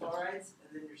 There's 2 chlorides,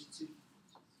 and then there's 2.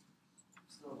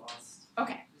 Still lost.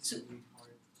 Okay. This is really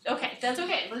hard. Okay, that's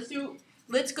okay.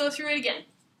 Let's go through it again.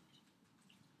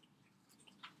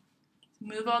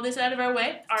 Move all this out of our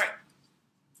way. All right.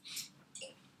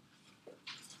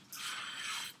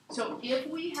 So if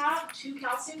we have 2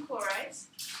 calcium chlorides,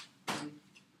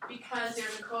 because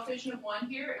there's a coefficient of 1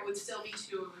 here, it would still be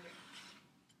 2 over here.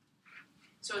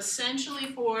 So essentially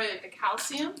for the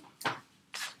calcium,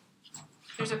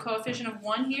 there's a coefficient of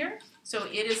 1 here, so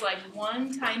it is like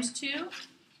 1 times 2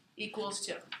 equals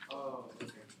 2. Oh,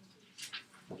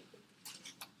 okay.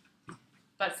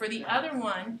 But for the other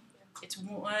one, it's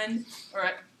 1,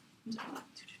 or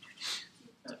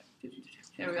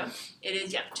there we go. It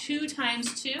is, 2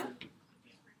 times 2.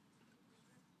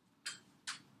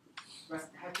 How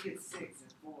do you get 6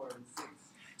 and 4 and 6?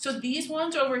 So these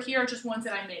ones over here are just ones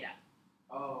that I made up.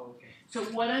 Oh, okay. So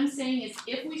what I'm saying is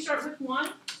if we start with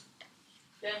 1,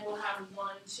 then we'll have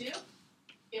 1, 2.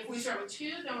 If we start with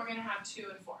 2, then we're going to have 2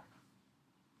 and 4.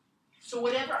 So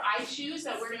whatever I choose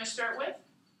that we're going to start with,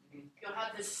 you'll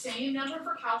have the same number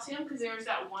for calcium because there's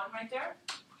that 1 right there,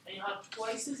 and you'll have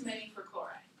twice as many for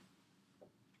chloride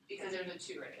because there's a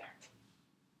 2 right there.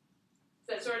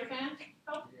 Does that sort of kind of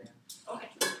help? Yeah. Okay.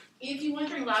 If you want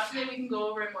during lab today, we can go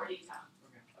over in more detail.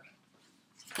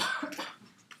 Okay.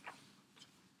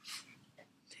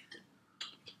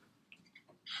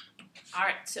 All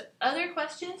right, so other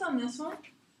questions on this one?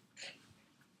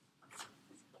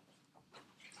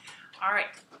 All right.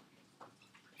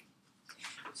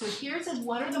 So here says,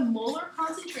 what are the molar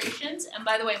concentrations? And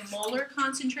by the way, molar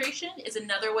concentration is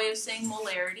another way of saying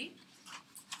molarity.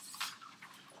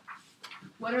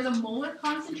 What are the molar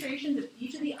concentrations of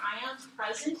each of the ions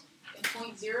present in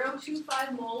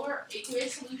 0.025 molar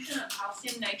aqueous solution of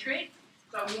calcium nitrate?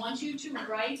 So I want you to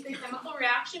write the chemical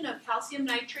reaction of calcium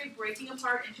nitrate breaking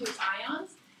apart into its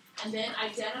ions, and then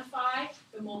identify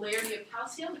the molarity of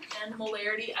calcium and the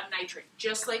molarity of nitrate,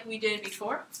 just like we did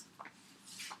before.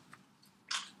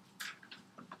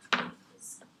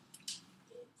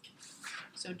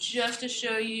 So just to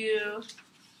show you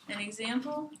an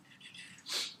example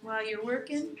while you're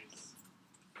working.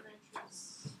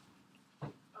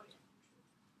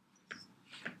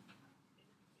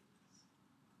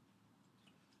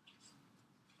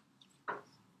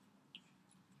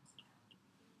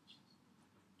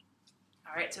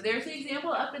 All right, so there's the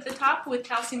example up at the top with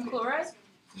calcium chloride.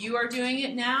 You are doing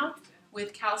it now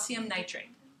with calcium nitrate.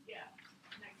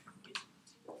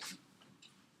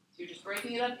 So you're just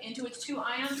breaking it up into its 2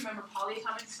 ions. Remember,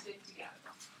 polyatomics stick together.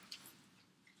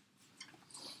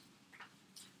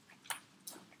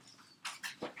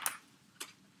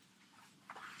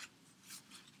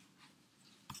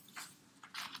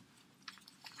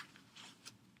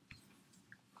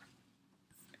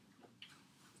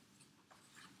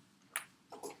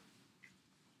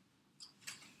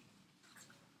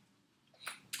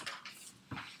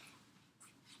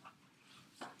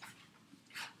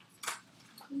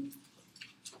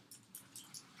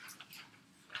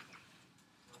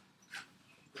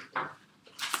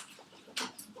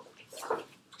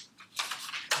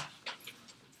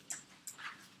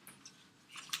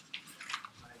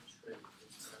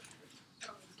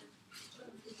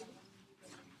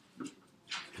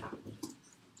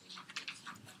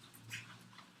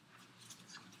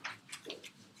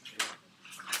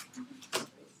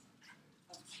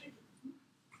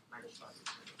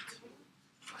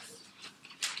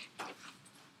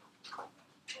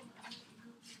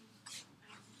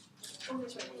 Oh,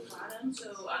 that's right, we got them.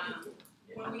 So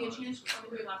when we get a chance,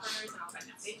 we'll do lab partners and I'll find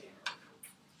out.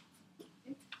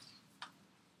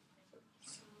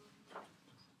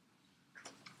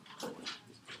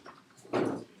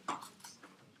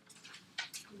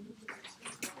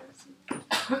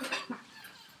 Okay.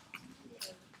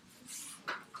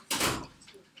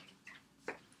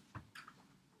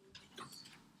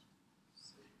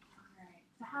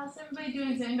 So how's everybody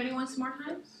doing? Does anybody want some more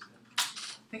time?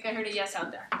 I think I heard a yes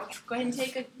out there. Okay, go ahead and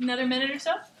take another minute or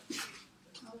so.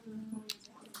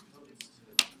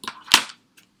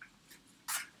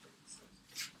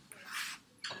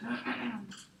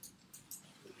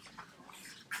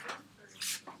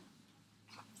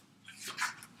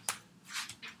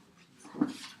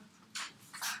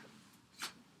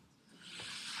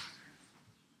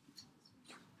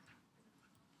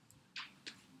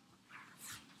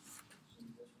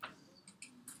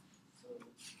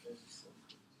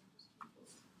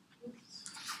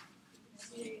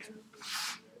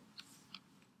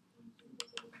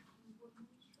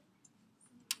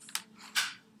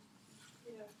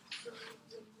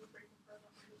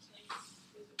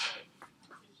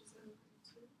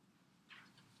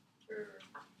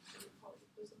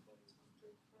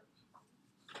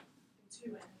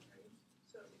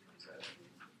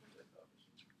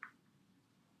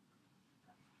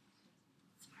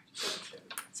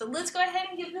 So let's go ahead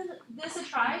and give this a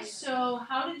try. So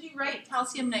how did you write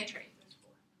calcium nitrate?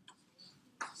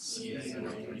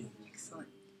 Excellent.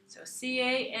 So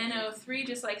CaNO3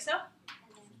 just like so?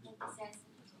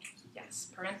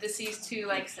 Yes, parentheses 2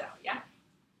 like so, yeah?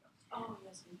 Oh,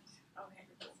 yes, okay.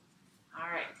 All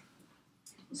right.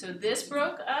 So this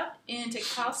broke up into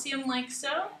calcium like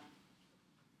so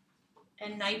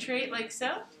and nitrate like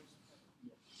so.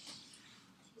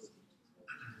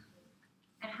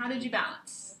 And how did you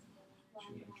balance?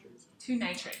 2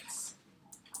 nitrates.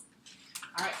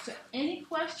 All right, so any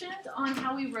questions on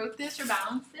how we wrote this or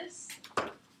balanced this?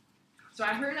 So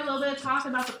I heard a little bit of talk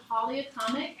about the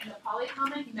polyatomic, and the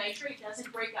polyatomic nitrate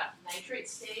doesn't break up. Nitrate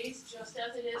stays just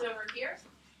as it is over here.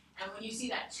 And when you see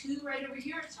that 2 right over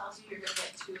here, it tells you you're going to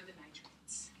get 2 of the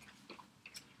nitrates.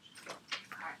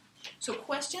 So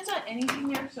questions on anything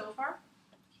there so far?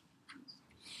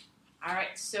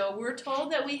 Alright, so we're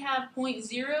told that we have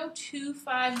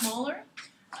 0.025 molar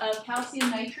of calcium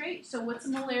nitrate. So what's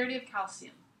the molarity of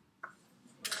calcium?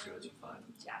 0.025.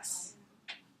 Yes.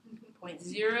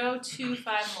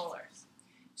 0.025 molars.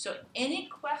 So any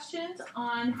questions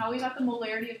on how we got the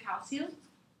molarity of calcium?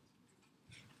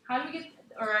 How do we get,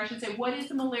 or I should say, what is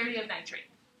the molarity of nitrate?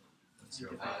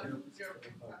 0.5.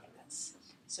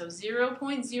 So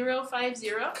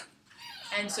 0.050.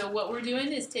 And so what we're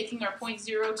doing is taking our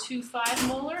 0.025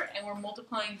 molar and we're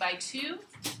multiplying by 2.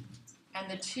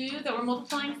 And the 2 that we're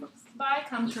multiplying by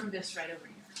comes from this right over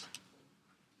here.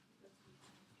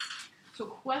 So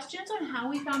questions on how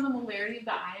we found the molarity of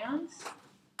the ions?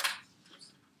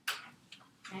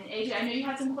 And AJ, I know you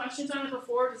had some questions on it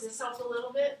before. Does this help a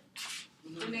little bit?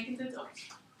 Are we making sense? Okay.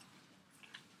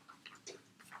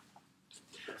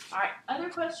 Alright, other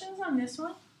questions on this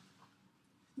one?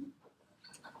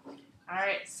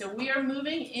 Alright, so we are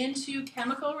moving into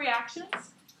chemical reactions.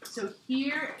 So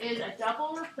here is a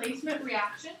double replacement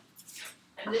reaction.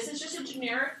 And this is just a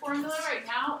generic formula right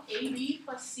now. AB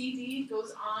plus CD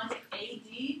goes on to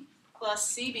AD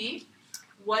plus CB.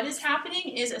 What is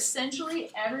happening is essentially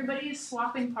everybody is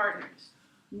swapping partners.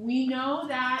 We know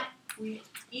that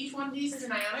each one of these is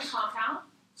an ionic compound.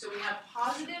 So we have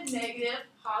positive, negative,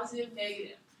 positive,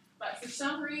 negative. But for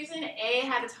some reason, A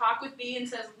had to talk with B and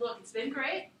says, look, it's been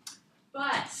great,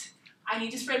 but I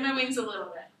need to spread my wings a little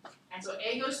bit. And so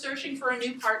A goes searching for a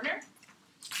new partner.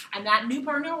 And that new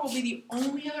partner will be the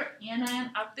only other anion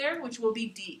up there, which will be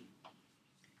D.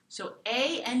 So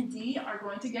A and D are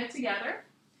going to get together.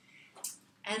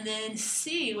 And then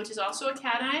C, which is also a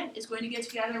cation, is going to get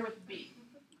together with B.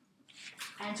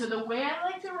 And so the way I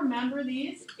like to remember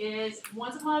these is,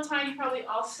 once upon a time, you probably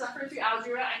all suffered through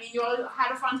algebra. I mean, you all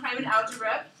had a fun time in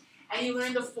algebra. And you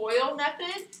learned the FOIL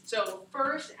method. So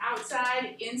first,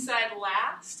 outside, inside,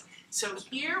 last. So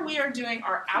here we are doing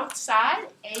our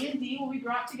outside, A and D will be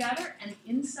brought together, and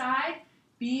inside,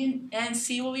 B and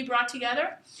C will be brought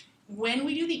together. When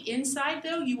we do the inside,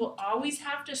 though, you will always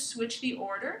have to switch the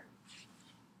order.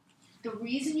 The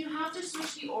reason you have to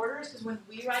switch the order is because when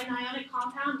we write an ionic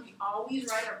compound, we always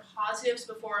write our positives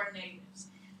before our negatives.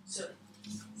 So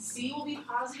C will be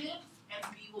positive, and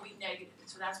B will be negative.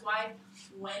 So that's why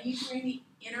when you bring the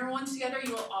inner ones together,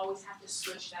 you will always have to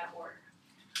switch that order.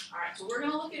 Alright, so we're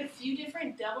going to look at a few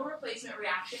different double replacement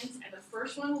reactions, and the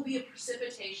first one will be a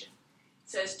precipitation. It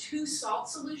says 2 salt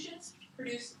solutions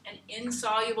produce an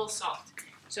insoluble salt.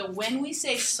 So when we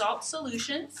say salt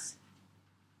solutions,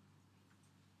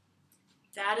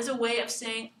 that is a way of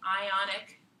saying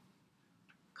ionic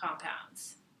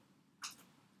compounds.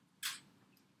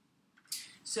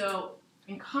 So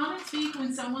in common speak,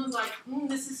 when someone's like,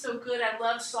 this is so good, I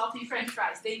love salty French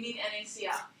fries, they mean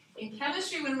NaCl. In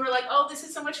chemistry, when we're like, oh, this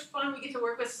is so much fun, we get to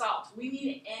work with salt, we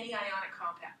mean any ionic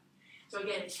compound. So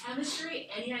again, in chemistry,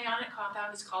 any ionic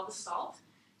compound is called a salt.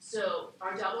 So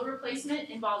our double replacement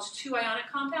involves 2 ionic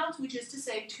compounds, which is to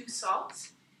say 2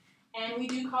 salts. And we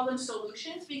do call them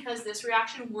solutions because this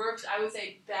reaction works, I would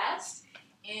say, best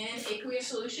in aqueous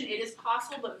solution. It is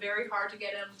possible, but very hard to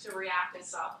get them to react as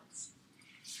solids.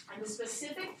 And the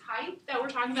specific type that we're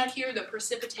talking about here, the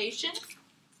precipitation,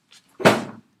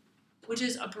 which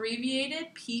is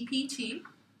abbreviated PPT,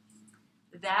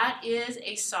 that is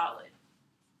a solid.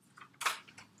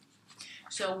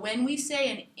 So when we say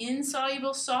an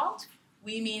insoluble salt,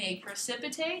 we mean a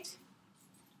precipitate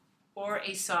or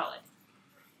a solid.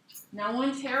 Now,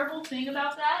 one terrible thing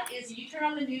about that is you turn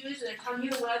on the news and they're telling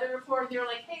you the weather report, and they're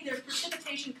like, hey, there's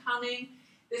precipitation coming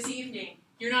this evening.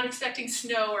 You're not expecting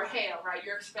snow or hail, right?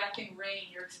 You're expecting rain,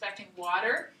 you're expecting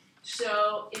water.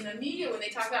 So in the media, when they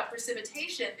talk about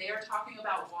precipitation, they are talking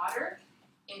about water.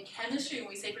 In chemistry, when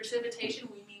we say precipitation,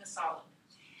 we mean a solid.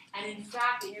 And in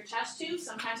fact, in your test tube,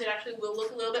 sometimes it actually will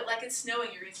look a little bit like it's snowing.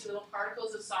 You're going to see little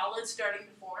particles of solids starting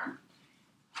to form.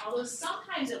 Although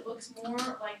sometimes it looks more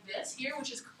like this here,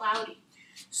 which is cloudy.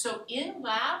 So in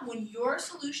lab, when your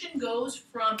solution goes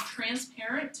from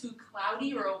transparent to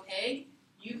cloudy or opaque,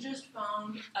 you've just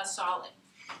found a solid.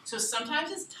 So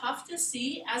sometimes it's tough to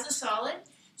see as a solid.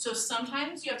 So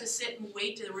sometimes you have to sit and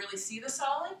wait to really see the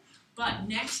solid. But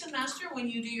next semester, when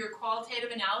you do your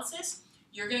qualitative analysis,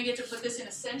 you're going to get to put this in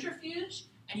a centrifuge,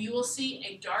 and you will see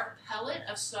a dark pellet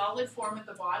of solid form at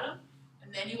the bottom.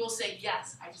 And then you will say,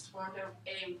 yes, I just formed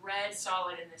a red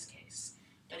solid in this case.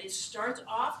 But it starts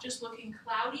off just looking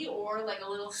cloudy or like a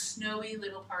little snowy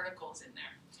little particles in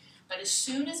there. But as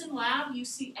soon as in lab you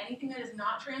see anything that is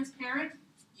not transparent,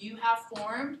 you have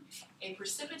formed a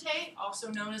precipitate,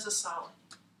 also known as a solid.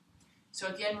 So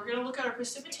again, we're going to look at our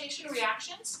precipitation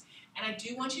reactions. And I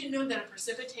do want you to know that a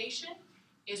precipitation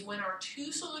is when our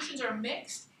two solutions are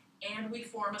mixed and we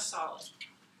form a solid.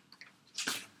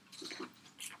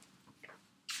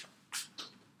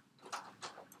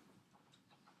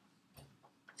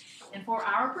 And for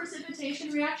our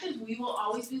precipitation reactions, we will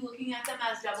always be looking at them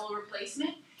as double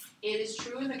replacement. It is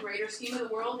true in the greater scheme of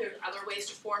the world, there's other ways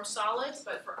to form solids,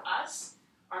 but for us,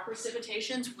 our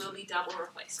precipitations will be double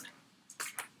replacement.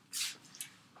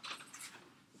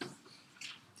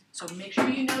 So make sure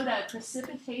you know that a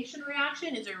precipitation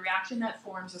reaction is a reaction that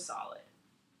forms a solid.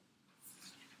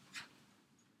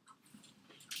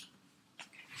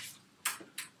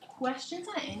 Questions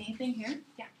on anything here?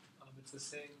 Yeah. It's the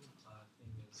same thing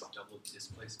as double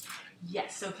displacement, right?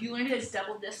 Yes, so if you learned it as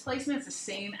double displacement, it's the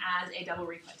same as a double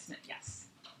replacement, yes.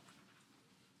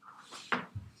 Alright,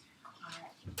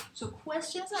 so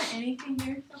questions on anything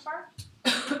here so far?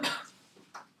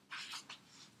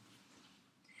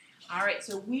 Alright,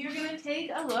 so we are going to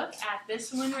take a look at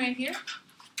this one right here.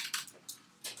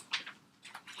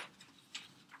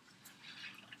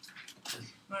 I'm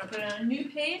going to put it on a new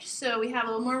page so we have a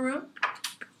little more room.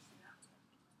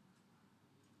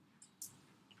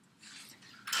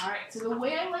 Alright, so the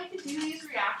way I like to do these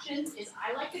reactions is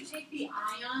I like to take the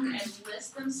ion and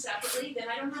list them separately, then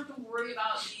I don't have to worry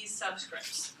about these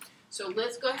subscripts. So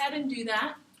let's go ahead and do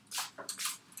that.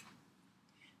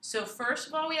 So first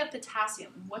of all, we have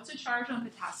potassium. What's the charge on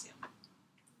potassium?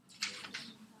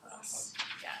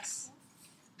 Yes.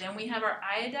 Then we have our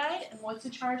iodide, and what's the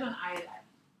charge on iodide?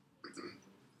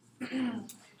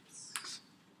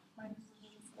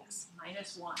 Yes,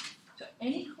 -1. So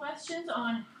any questions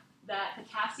on that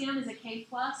potassium is a K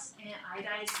plus and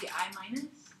iodide is the I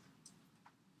minus?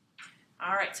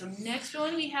 Alright, so next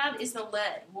one we have is the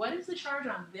lead. What is the charge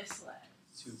on this lead?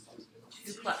 2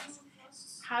 2 plus.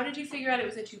 How did you figure out it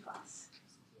was a 2 plus?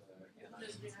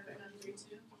 Just we have it on 3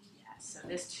 too. Yes, so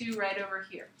this 2 right over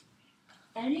here.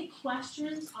 Any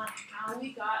questions on how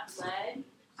we got lead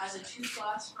as a 2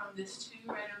 plus from this 2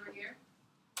 right over here?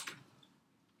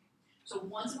 So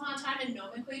once upon a time in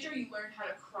nomenclature, you learned how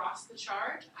to cross the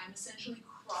charge. I'm essentially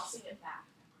crossing it back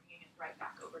and bringing it right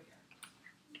back over here.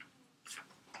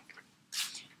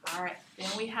 All right, then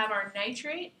we have our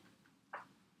nitrate,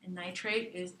 and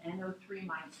nitrate is NO3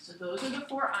 minus. So those are the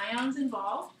 4 ions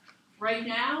involved. Right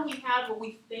now, we have what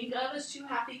we think of as 2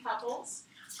 happy couples,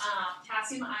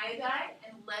 potassium iodide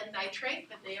and lead nitrate,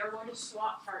 but they are going to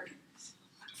swap partners.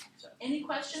 So any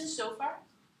questions so far?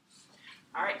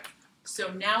 All right.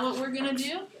 So now what we're going to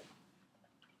do is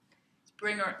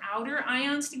bring our outer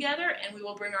ions together and we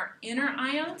will bring our inner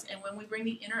ions, and when we bring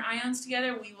the inner ions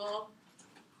together we will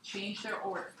change their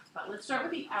order. But let's start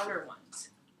with the outer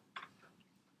ones.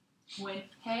 When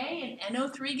K and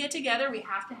NO3 get together we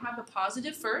have to have the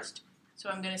positive first. So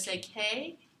I'm going to say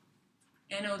K,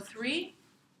 NO3,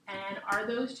 and are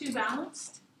those 2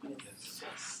 balanced?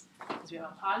 Yes. Because we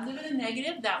have a positive and a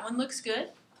negative, that one looks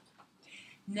good.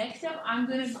 Next up, I'm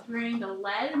going to bring the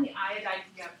lead and the iodide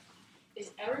together.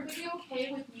 Is everybody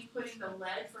okay with me putting the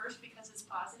lead first because it's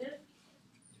positive?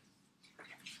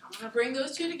 I'm going to bring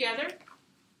those 2 together.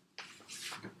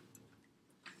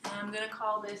 And I'm going to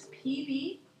call this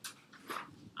PB,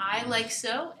 I like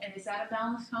so. And is that a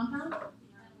balanced compound? No.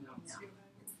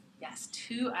 Yes,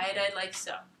 2 iodide like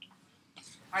so.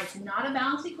 All right, so not a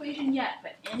balanced equation yet,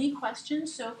 but any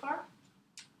questions so far?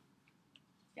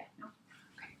 Yeah, no?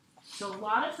 So a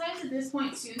lot of times at this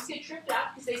point, students get tripped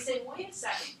up because they say, wait a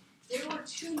second, there were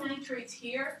 2 nitrates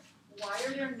here. Why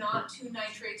are there not 2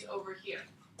 nitrates over here?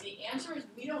 The answer is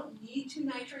we don't need 2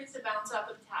 nitrates to balance out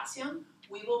the potassium.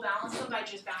 We will balance them by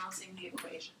just balancing the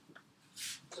equation.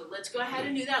 So let's go ahead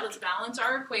and do that. Let's balance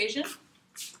our equation.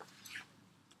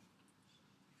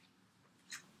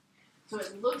 So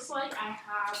it looks like I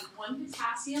have 1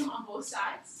 potassium on both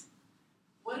sides.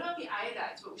 What about the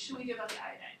iodides? What should we do about the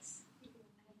iodides?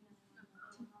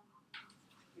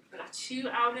 Put a 2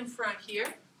 out in front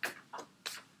here.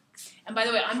 And by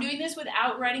the way, I'm doing this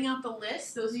without writing out the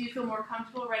list. Those of you who feel more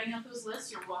comfortable writing out those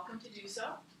lists, you're welcome to do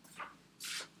so.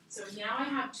 So now I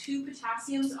have 2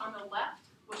 potassiums on the left.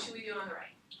 What should we do on the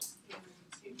right?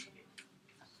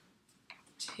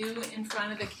 2 in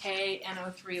front of the K,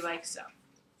 NO3 like so.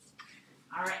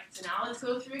 All right, so now let's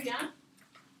go through again.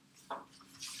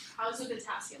 How's the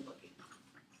potassium looking?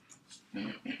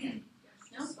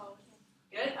 Yes, no?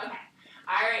 Good? Okay.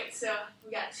 All right, so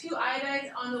we got 2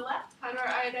 iodides on the left. How do our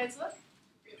iodides look?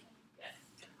 Good.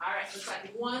 All right, looks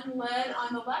like 1 lead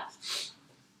on the left,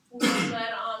 1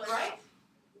 lead on the right,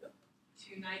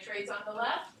 2 nitrates on the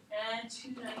left, and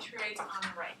 2 nitrates on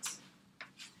the right.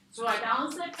 So I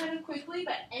balanced that kind of quickly,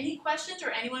 but any questions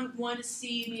or anyone want to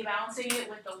see me balancing it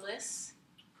with the lists?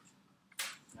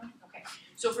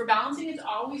 So for balancing, it's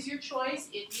always your choice.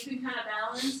 If you can kind of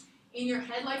balance in your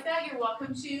head like that, you're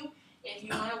welcome to. If you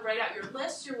want to write out your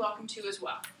list, you're welcome to as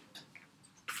well.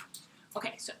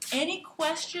 Okay, so any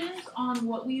questions on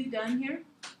what we've done here?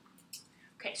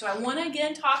 Okay, so I want to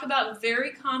again talk about a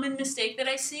very common mistake that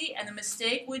I see, and the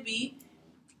mistake would be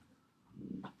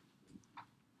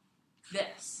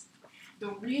this. The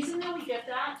reason that we get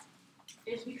that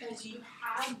is because you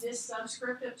have this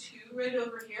subscript of 2 right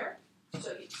over here.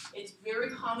 So it's very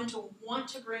common to want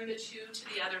to bring the 2 to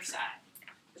the other side.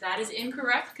 But that is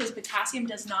incorrect because potassium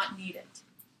does not need it.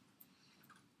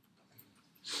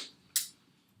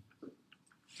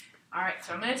 Alright,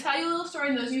 so I'm going to tell you a little story,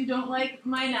 and those of you who don't like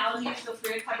my analogies, feel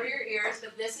free to cover your ears,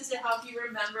 but this is to help you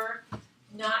remember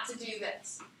not to do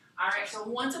this. Alright, so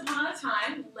once upon a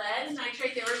time, lead and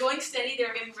nitrate, they were going steady, they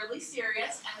were getting really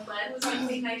serious, and lead was like,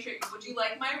 hey nitrate, would you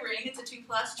like my ring? It's a 2+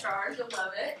 charge, you'll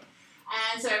love it.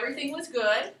 And so everything was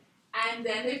good, and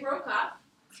then they broke up,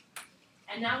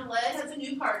 and now lead has a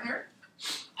new partner,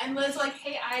 and lead's like,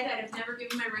 hey iodide, I've never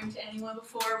given my ring to anyone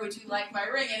before, would you like my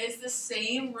ring? And it's the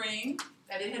same ring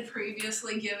that it had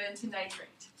previously given to nitrate.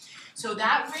 So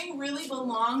that ring really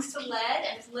belongs to lead,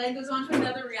 and if lead goes on to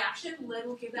another reaction, lead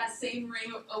will give that same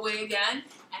ring away again,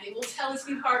 and it will tell its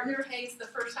new partner, hey, it's the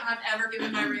first time I've ever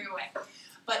given my ring away.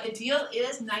 But the deal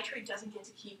is nitrate doesn't get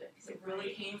to keep it, because it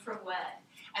really came from lead.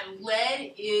 And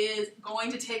lead is going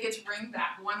to take its ring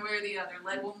back, one way or the other.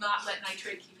 Lead will not let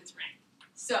nitrate keep its ring.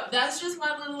 So that's just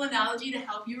my little analogy to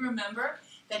help you remember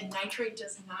that nitrate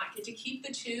does not get to keep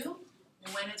the 2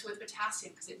 when it's with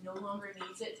potassium, because it no longer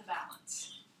needs it to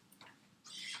balance.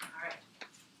 Alright,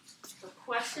 so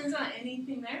questions on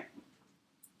anything there?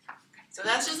 Okay, so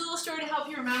that's just a little story to help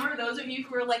you remember. Those of you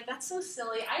who are like, that's so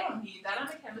silly, I don't need that, I'm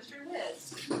a chemistry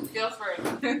whiz. Feel free.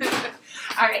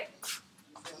 Alright.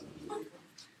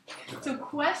 So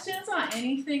questions on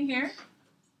anything here?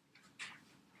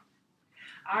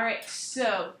 Alright,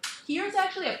 so here's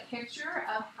actually a picture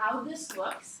of how this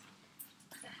looks.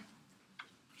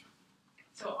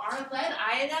 So our lead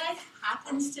iodide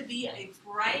happens to be a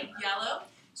bright yellow.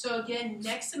 So again,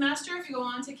 next semester, if you go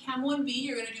on to Chem 1B,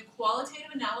 you're going to do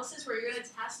qualitative analysis where you're going to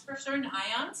test for certain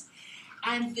ions.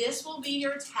 And this will be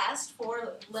your test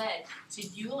for lead. So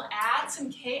you will add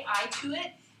some Ki to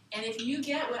it. And if you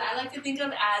get what I like to think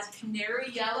of as canary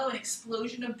yellow, an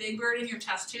explosion of Big Bird in your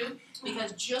test tube,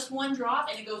 because just one drop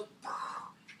and it goes,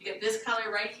 you get this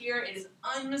color right here. It is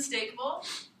unmistakable.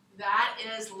 That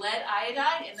is lead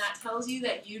iodide, and that tells you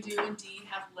that you do indeed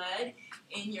have lead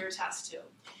in your test tube.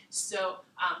 So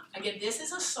again, this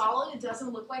is a solid. It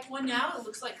doesn't look like one now. It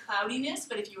looks like cloudiness,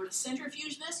 but if you were to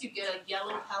centrifuge this, you'd get a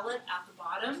yellow pellet at the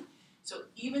bottom. So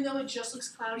even though it just looks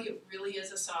cloudy, it really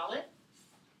is a solid.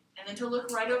 And then to look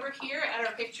right over here at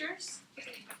our pictures.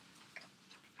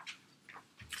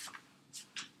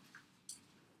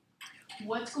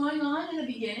 What's going on in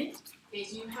the beginning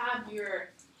is you have your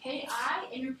Ki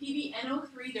and your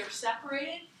PbNO3, they're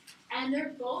separated, and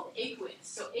they're both aqueous.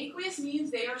 So aqueous means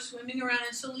they are swimming around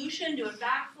in solution, doing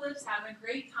backflips, having a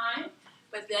great time,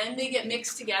 but then they get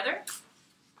mixed together.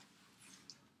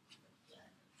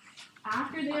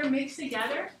 After they're mixed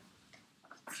together,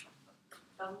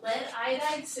 the lead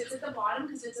iodide sits at the bottom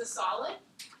because it's a solid,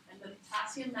 and the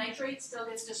potassium nitrate still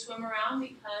gets to swim around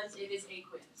because it is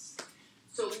aqueous.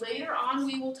 So later on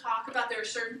we will talk about there are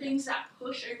certain things that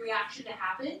push a reaction to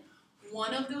happen.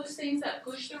 One of those things that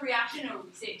push the reaction, or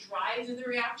we say drives the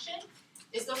reaction,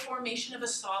 is the formation of a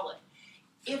solid.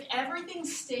 If everything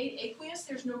stayed aqueous,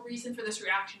 there's no reason for this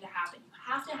reaction to happen.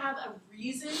 You have to have a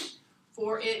reason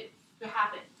for it to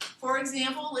happen. For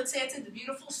example, let's say it's a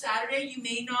beautiful Saturday, you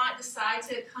may not decide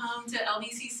to come to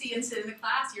LDCC and sit in the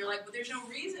class. You're like, well, there's no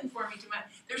reason for me to,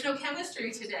 there's no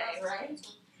chemistry today, right?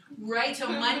 Right, so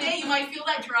Monday you might feel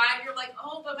that drive, you're like,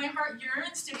 oh, but my heart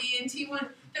yearns to be in T1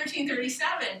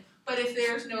 1337. But if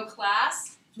there's no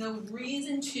class, no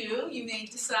reason to, you may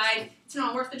decide it's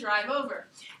not worth the drive over.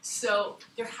 So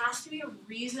there has to be a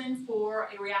reason for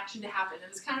a reaction to happen.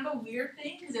 And it's kind of a weird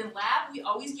thing, because in lab we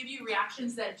always give you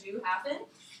reactions that do happen.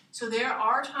 So there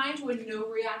are times when no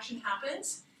reaction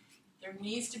happens. There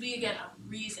needs to be, again, a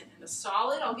reason. And the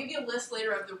solid, I'll give you a list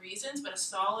later of the reasons, but a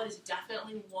solid is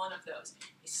definitely one of those.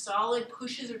 A solid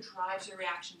pushes or drives a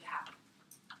reaction to happen.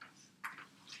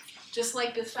 Just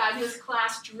like this fabulous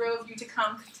class drove you to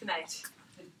come tonight.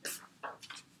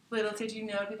 Little did you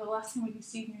know, it'd be the last time we'd be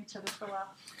seeing each other for a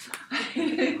while.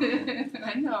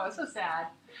 I know, it's so sad.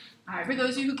 All right, for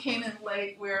those of you who came in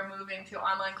late, we're moving to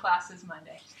online classes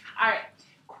Monday. All right,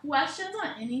 questions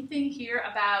on anything here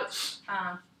about,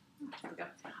 here we go.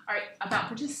 All right, about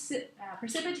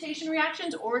precipitation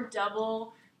reactions or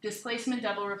double displacement,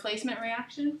 double replacement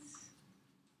reactions?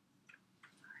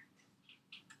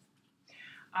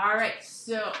 All right,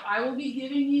 so I will be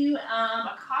giving you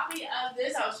a copy of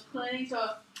this. I was planning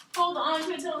to hold on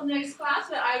to it until the next class,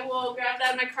 but I will grab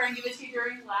that in my car and give it to you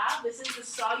during lab. This is the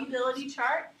solubility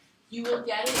chart. You will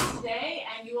get it today,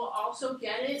 and you will also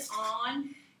get it on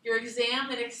your exam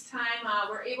the next time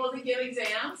we're able to give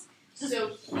exams.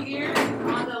 So here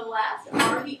on the left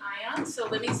are the ions. So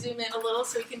let me zoom in a little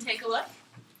so we can take a look.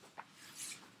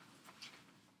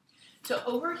 So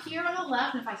over here on the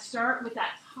left, and if I start with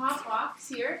that top box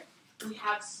here, we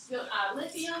have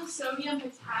lithium, sodium,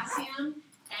 potassium,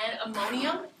 and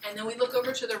ammonium. And then we look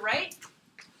over to the right,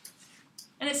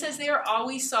 and it says they are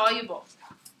always soluble.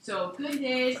 So good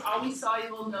days, always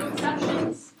soluble, no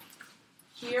exceptions.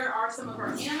 Here are some of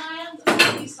our anions,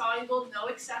 always soluble, no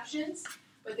exceptions.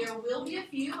 But there will be a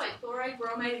few, like chloride,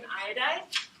 bromide, and iodide.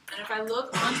 And if I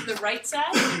look onto the right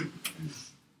side,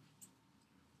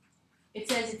 it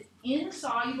says it's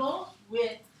insoluble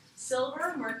with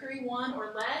silver, mercury 1,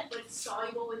 or lead, but it's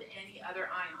soluble with any other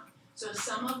ion. So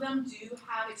some of them do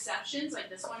have exceptions, like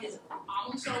this one is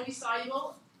almost always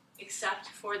soluble, except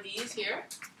for these here.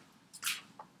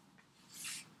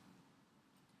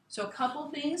 So a couple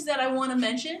things that I want to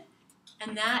mention,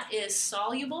 and that is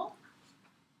soluble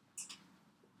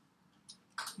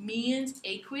means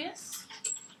aqueous,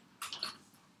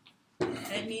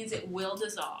 and it means it will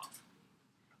dissolve.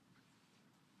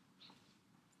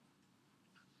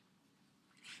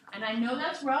 And I know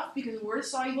that's rough because the word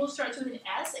soluble starts with an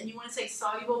S, and you want to say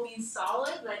soluble means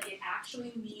solid, but it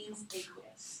actually means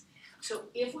aqueous. So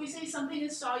if we say something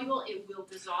is soluble, it will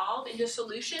dissolve into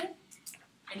solution,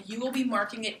 and you will be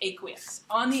marking it aqueous.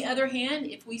 On the other hand,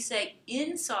 if we say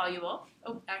insoluble,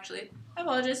 oh, actually, I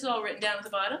apologize, it's all written down at the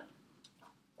bottom.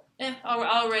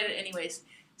 I'll write it anyways.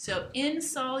 So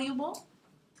insoluble,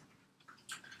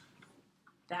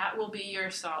 that will be your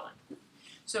solid.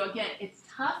 So again, it's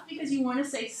tough because you want to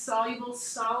say soluble,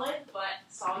 solid, but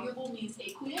soluble means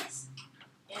aqueous.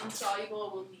 Insoluble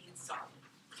will mean solid.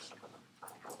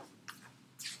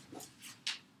 I'm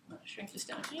going to shrink this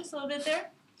down just a little bit there.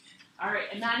 All right,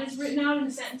 and that is written out in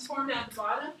the sentence form down at the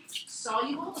bottom.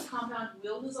 Soluble, the compound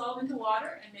will dissolve into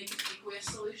water and make an aqueous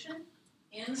solution.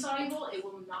 Insoluble, it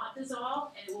will not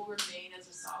dissolve and it will remain as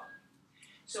a solid.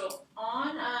 So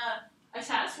on a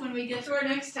test, when we get to our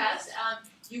next test,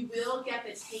 you will get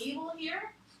the table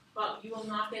here, but you will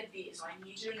not get these. So I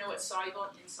need you to know what soluble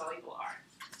and insoluble are.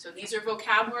 So these are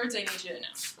vocab words I need you to know.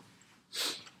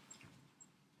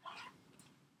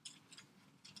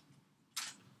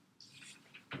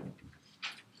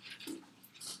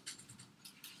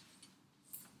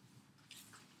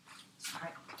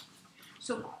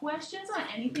 So questions on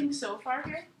anything so far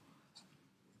here?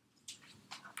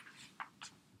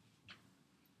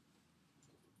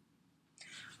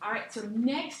 All right, so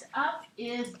next up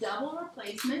is double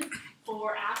replacement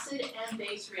for acid and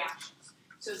base reactions.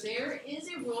 So there is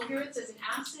a rule here. It says an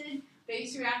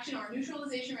acid-base reaction or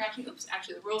neutralization reaction. Oops,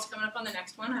 actually the rule's coming up on the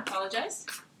next one. I apologize.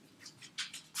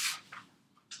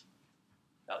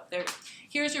 Oh, there.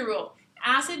 Here's your rule.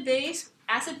 Acid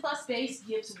plus base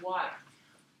gives water.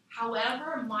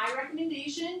 However, my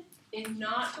recommendation is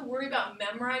not to worry about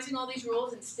memorizing all these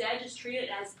rules. Instead, just treat it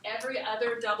as every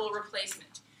other double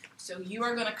replacement. So you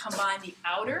are going to combine the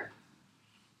outer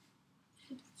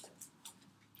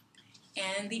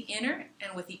and the inner,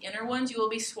 and with the inner ones, you will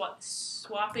be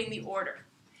swapping the order.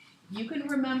 You can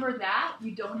remember that.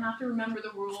 You don't have to remember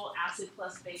the rule acid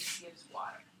plus base gives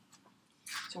water.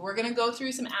 So we're going to go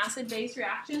through some acid-base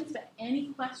reactions, but any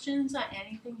questions on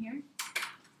anything here?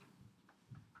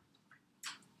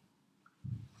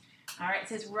 All right, it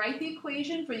says write the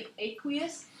equation for the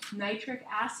aqueous nitric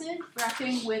acid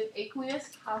reacting with aqueous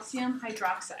calcium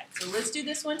hydroxide. So let's do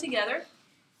this one together.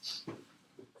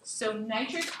 So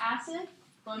nitric acid,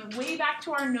 going way back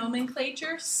to our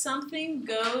nomenclature, something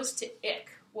goes to ick.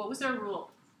 What was our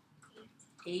rule?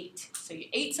 8. So you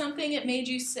ate something, it made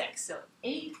you sick. So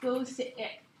 8 goes to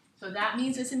ick. So that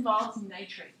means this involves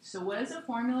nitrate. So what is the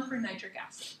formula for nitric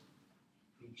acid?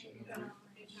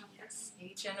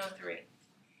 HNO3.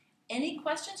 Any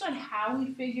questions on how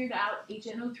we figured out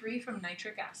HNO3 from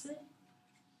nitric acid?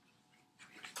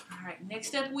 All right,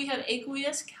 next up we have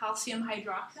aqueous calcium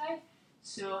hydroxide.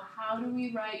 So how do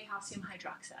we write calcium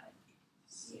hydroxide?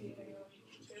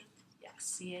 CaOH2. Yeah,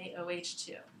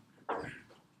 CaOH2.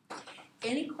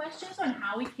 Any questions on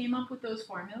how we came up with those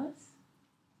formulas?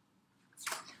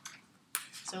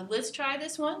 So let's try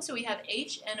this one. So we have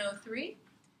HNO3,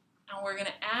 and we're going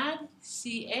to add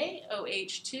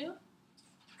CaOH2.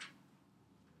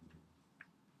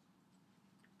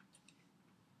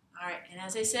 All right, and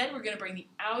as I said, we're going to bring the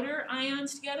outer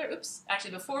ions together. Oops,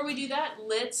 actually, before we do that,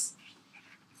 let's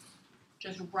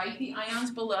just write the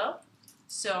ions below.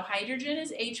 So hydrogen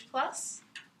is H+,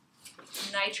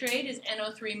 nitrate is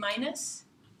NO3-,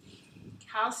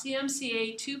 calcium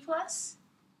Ca2+,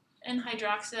 and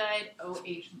hydroxide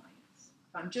OH-.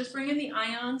 I'm just bringing the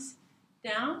ions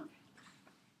down.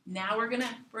 Now we're going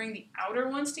to bring the outer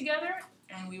ones together,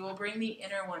 and we will bring the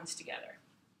inner ones together.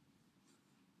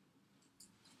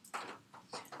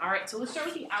 All right, so let's start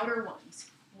with the outer ones.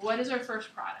 What is our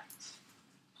first product?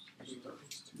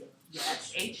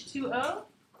 Yes, H2O,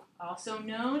 also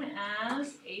known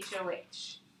as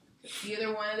HOH.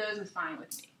 Either one of those is fine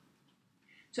with me.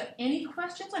 So any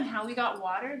questions on how we got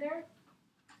water there?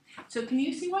 So can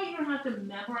you see why you don't have to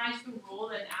memorize the rule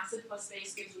that an acid plus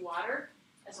base gives water,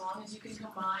 as long as you can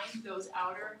combine those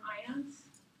outer ions?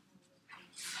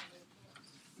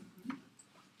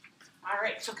 All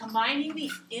right, so combining the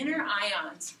inner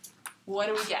ions, what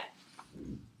do we get?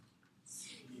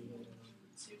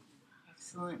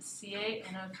 Excellent,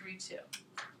 CaNO3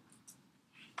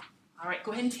 All right,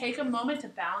 go ahead and take a moment to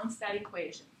balance that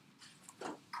equation.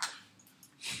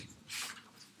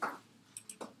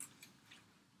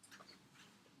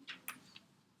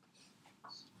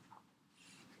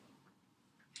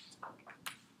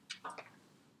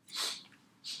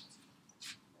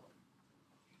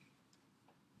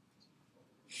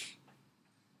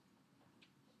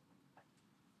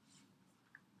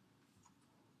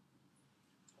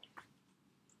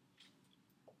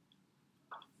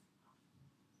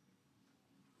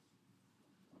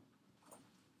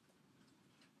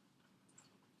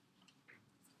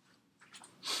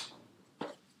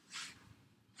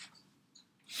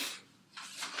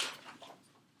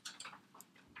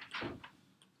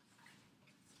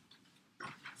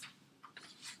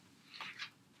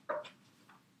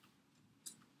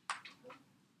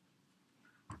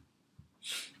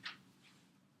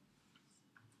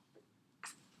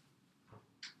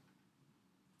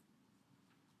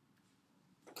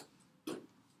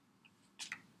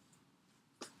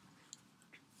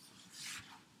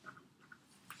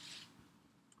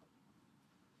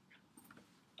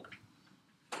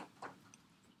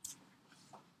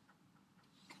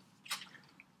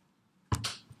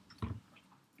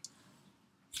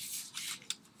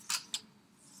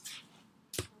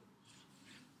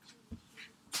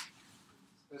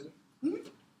 When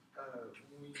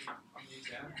we on the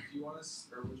exam, do you want us,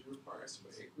 or would you require us to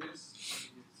put aqueous?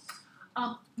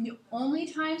 The only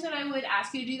times that I would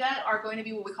ask you to do that are going to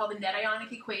be what we call the net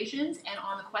ionic equations, and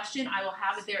on the question I will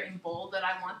have it there in bold that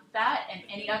I want that, and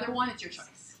any other one, it's your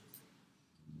choice.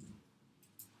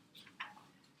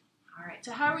 All right,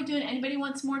 so how are we doing? Anybody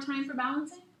wants more time for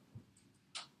balancing?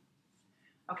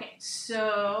 Okay,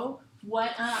 so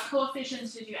what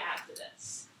coefficients did you add to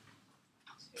this?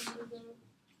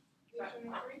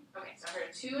 Okay, so I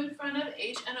heard 2 in front of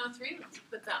HNO3. Let's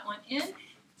put that one in.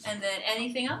 And then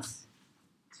anything else?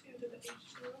 2 to the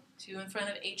H2O. 2 in front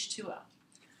of H2O.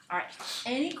 All right.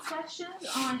 Any questions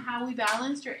on how we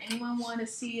balanced, or anyone want to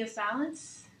see us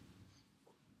balance?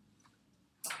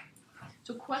 Okay.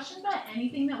 So questions about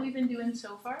anything that we've been doing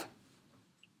so far?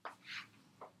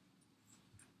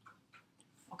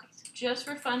 Okay, so just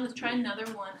for fun, let's try another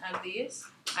one of these.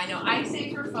 I know I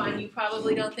say for fun, you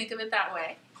probably don't think of it that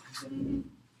way.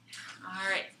 All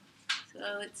right, so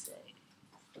let's see.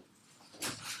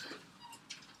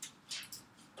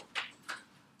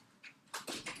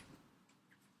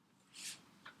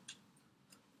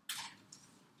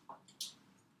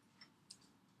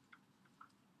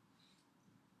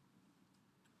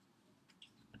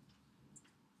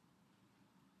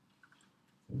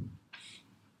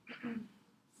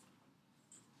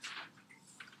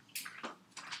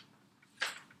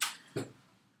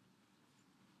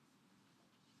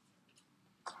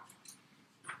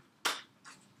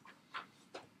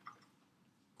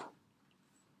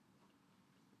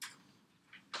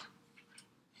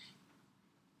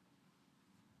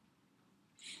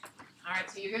 All right,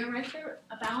 so you're going to write there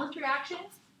a balanced reaction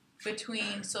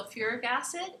between sulfuric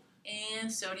acid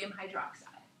and sodium hydroxide.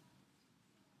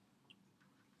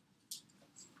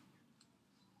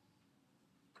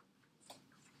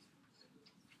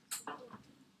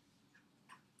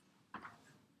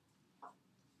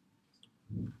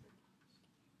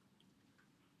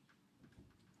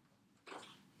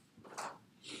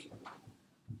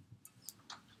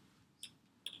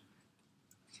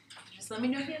 Just let me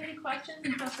know if you have any questions,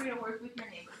 and feel free to work with your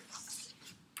neighbors.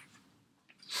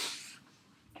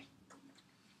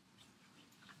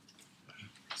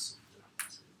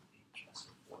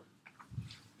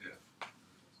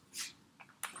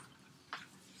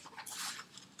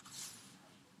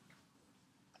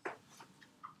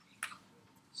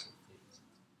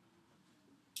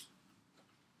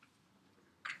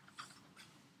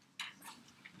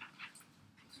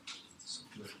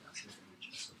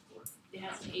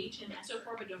 H and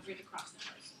SO4, but don't forget to cross them.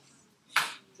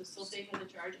 So sulfate has a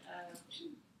charge of.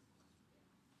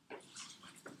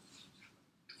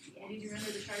 Andy, do you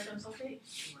remember the charge on sulfate?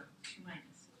 2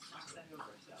 minus. Cross that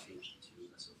over. So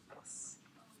yes.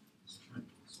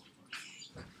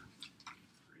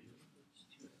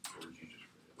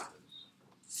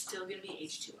 Still going to be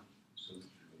H2O.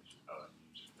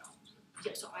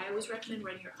 Yeah, so I always recommend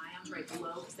writing your ions right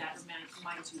below because that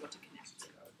reminds you what to connect to.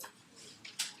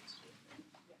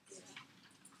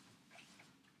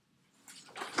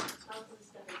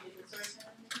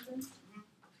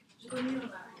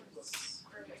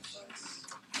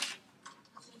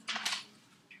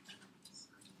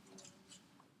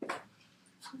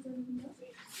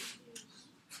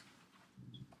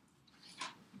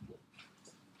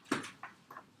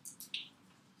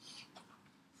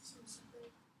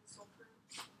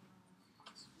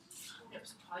 Yep,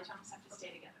 so polyatoms have to stay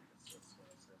together.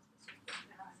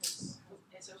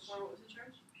 SO4, what was the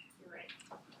charge? You're right.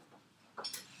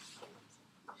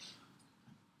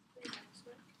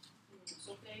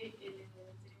 Sulfate is,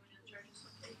 anyone know the charge of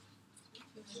sulfate?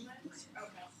 2 minus?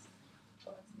 Okay.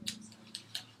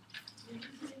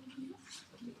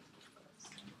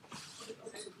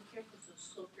 So be careful, so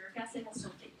sulfuric acid has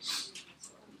sulfate.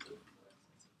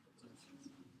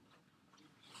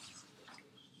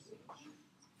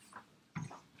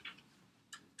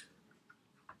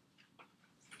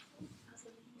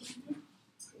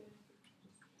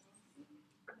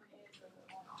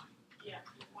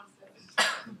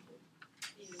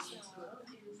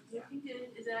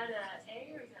 Is that a A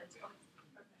or is that a 2?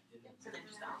 Okay. So then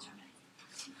just balance your math.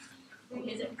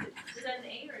 Is that an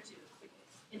A or a 2?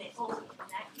 An A. Oh, in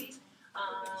that case,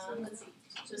 let's see.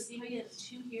 So see how you have a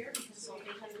 2 here because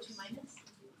sulfate has a 2 minus?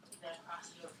 Then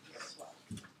cross it over here as well.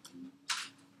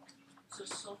 So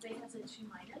sulfate has a 2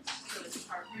 minus, so its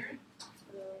partner.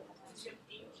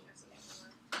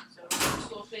 So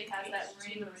sulfate has that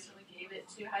ring, originally gave it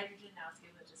 2 hydrogen, now it's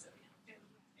giving it to sodium.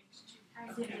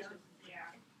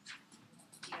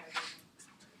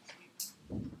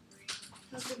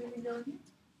 How's everything going here?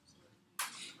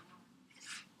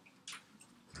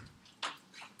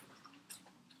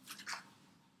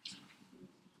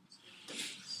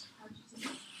 How'd you do?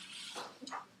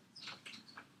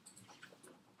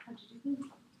 How'd you do?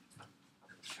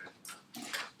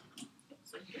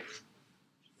 So here.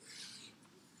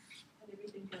 How'd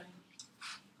everything going?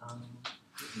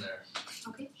 Getting there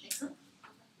Okay, excellent.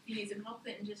 You need some help,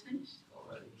 Clinton just finished.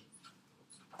 already.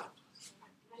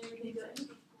 How'd everything go?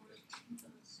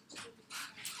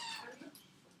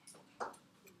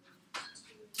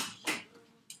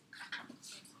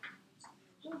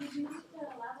 Joe, did you use the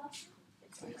lab last year?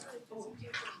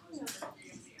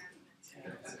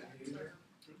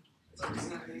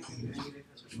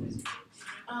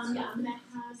 Yeah, I'm gonna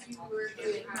have you work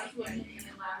with Mike Wood in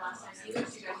lab last time. You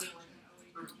guys are doing one.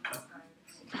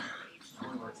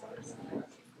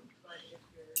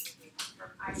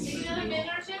 Alright, take another minute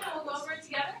or two and we'll go over it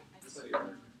together.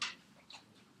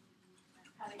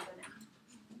 How do you go now?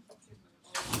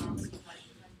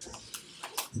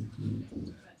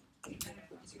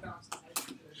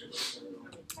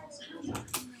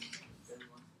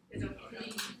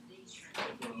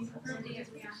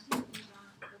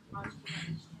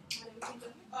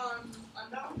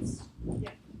 Unbalanced? Yeah.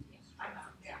 I'm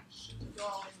out. Yeah. Go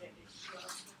all in maybe.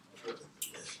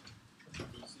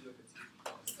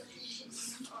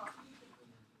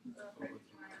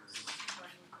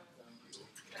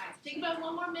 Think about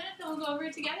one more minute, then we'll go over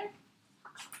it together.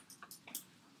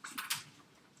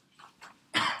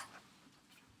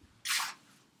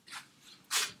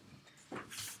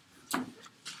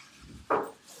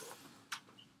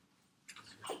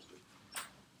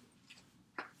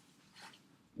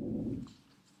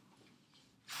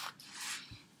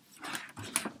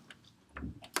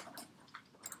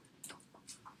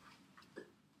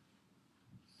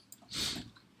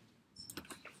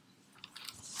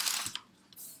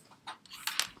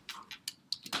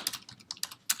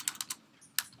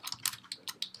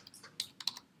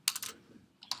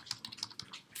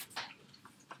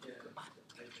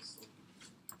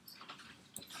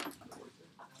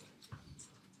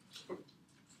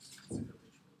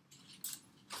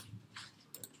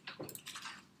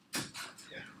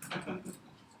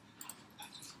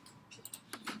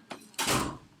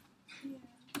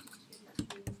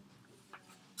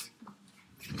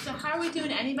 So how are we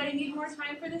doing? Anybody need more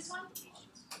time for this one?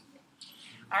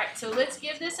 Alright, so let's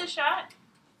give this a shot.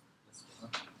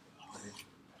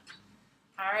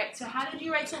 Alright, so how did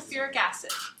you write sulfuric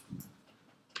acid?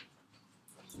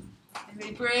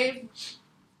 Everybody brave?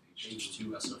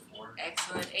 H2SO4.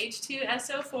 Excellent.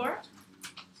 H2SO4.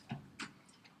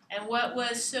 And what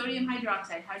was sodium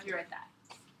hydroxide? How did you write that?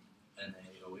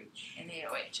 NaOH.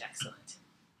 NaOH, excellent.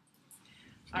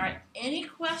 All right, any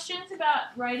questions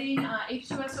about writing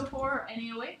H2SO4 or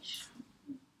NaOH?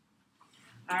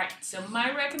 All right, so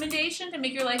my recommendation to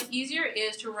make your life easier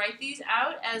is to write these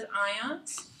out as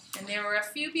ions. And there were a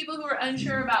few people who were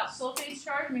unsure about sulfate's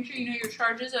charge. Make sure you know your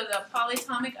charges of the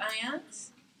polyatomic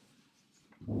ions.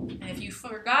 And if you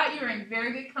forgot, you're in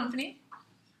very good company.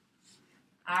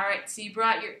 All right, so you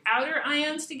brought your outer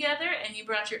ions together and you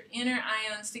brought your inner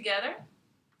ions together.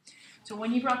 So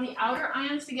when you brought the outer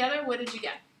ions together, what did you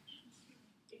get?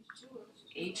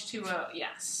 H2O,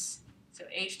 yes. So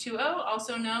H2O,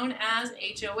 also known as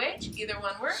HOH, either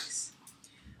one works.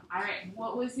 All right,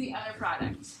 what was the other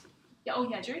product? Yeah, oh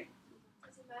yeah, Jerry?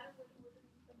 Does it matter what order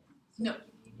you No. put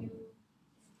in?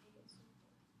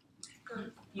 So if you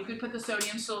do You could put the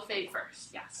sodium sulfate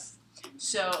first, yes.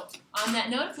 So on that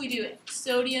note, if we do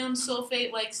sodium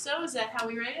sulfate like so, is that how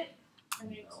we write it?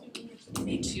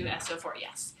 Na2SO4,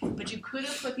 yes. But you could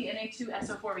have put the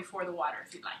Na2SO4 before the water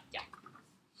if you'd like, yeah.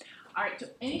 All right, so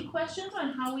any questions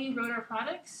on how we wrote our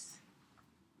products?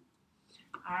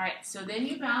 All right, so then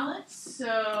you balance.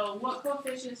 So what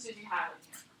coefficients did you have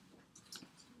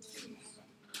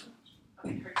in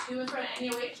here? Okay, for 2 in front of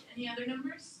NaOH, any other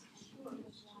numbers?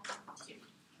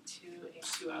 2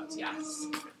 H2Os, yes.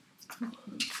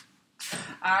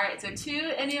 All right, so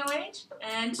 2 NaOH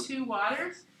and 2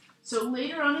 waters. So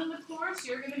later on in the course,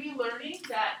 you're going to be learning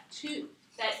that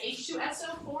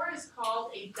H2SO4 is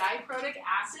called a diprotic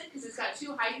acid because it's got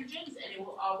 2 hydrogens and it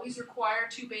will always require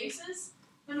 2 bases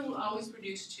and it will always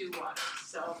produce 2 waters.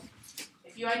 So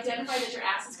if you identify that your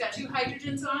acid's got 2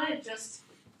 hydrogens on it, just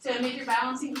to make your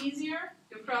balancing easier,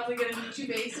 you're probably going to need 2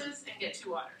 bases and get 2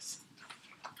 waters.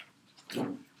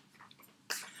 All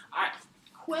right,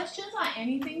 questions on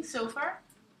anything so far?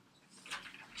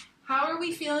 How are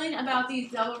we feeling about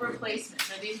these double replacements?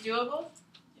 Are these doable?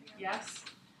 Yes?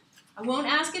 I won't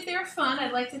ask if they're fun.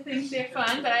 I'd like to think they're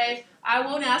fun, but I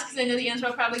won't ask because I know the answer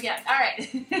I'll probably get. All right.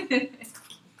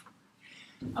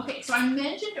 Okay, so I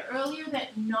mentioned earlier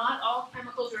that not all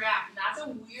chemicals react, and that's a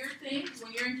weird thing because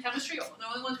when you're in chemistry, the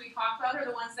only ones we talk about are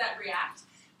the ones that react.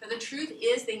 But the truth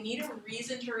is they need a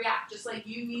reason to react, just like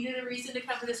you needed a reason to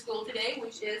come to the school today,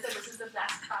 which is that this is the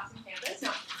best class in campus.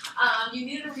 No, you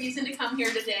needed a reason to come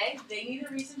here today. They need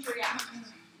a reason to react.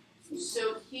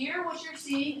 So here what you're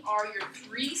seeing are your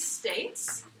 3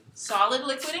 states, solid,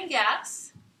 liquid, and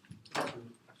gas.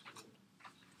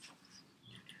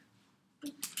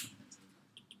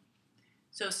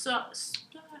 So solid,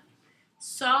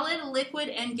 liquid,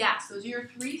 and gas. Those are your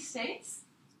 3 states.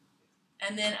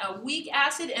 And then a weak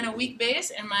acid and a weak base.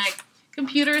 And my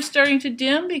computer is starting to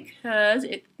dim because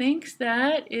it thinks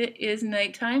that it is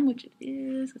nighttime, which it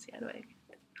is. Let's see, how do I...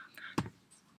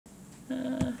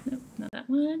 Nope, not that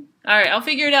one. All right, I'll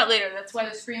figure it out later. That's why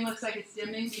the screen looks like it's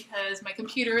dimming because my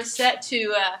computer is set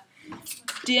to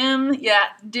dim in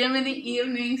the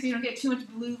evening so you don't get too much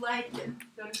blue light.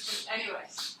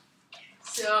 Anyways,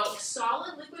 so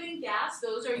solid, liquid, and gas,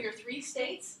 those are your 3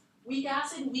 states, weak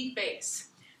acid, weak base.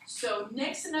 So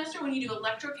next semester when you do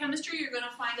electrochemistry, you're going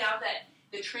to find out that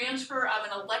the transfer of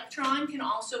an electron can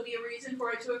also be a reason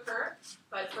for it to occur.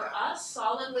 But for us,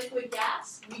 solid, liquid,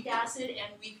 gas, weak acid,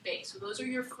 and weak base. So those are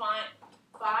your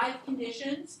 5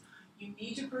 conditions. You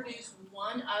need to produce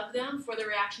one of them for the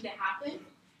reaction to happen.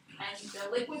 And the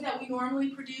liquid that we normally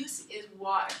produce is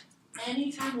water.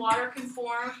 Anytime water can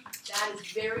form, that is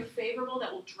very favorable.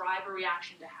 That will drive a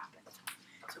reaction to happen.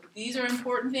 So these are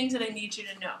important things that I need you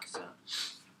to know. So I'm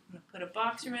going to put a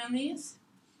box around these.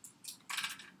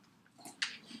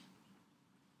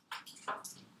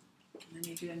 I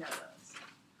need you to know those.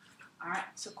 All right,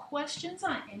 so questions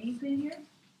on anything here?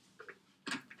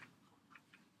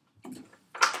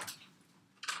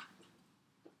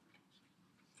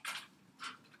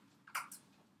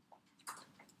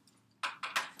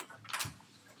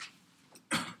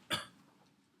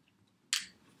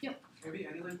 Yep. Maybe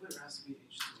any liquid or has to be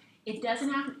H2? It doesn't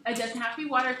have to be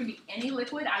water. It can be any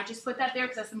liquid. I just put that there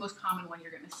because that's the most common one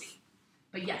you're going to see.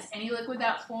 But yes, any liquid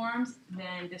that forms,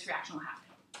 then this reaction will happen.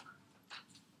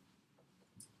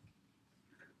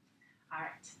 All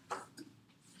right.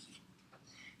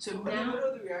 So In the now, middle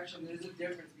of the reaction, there's a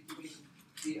difference between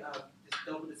the this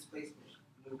double displacement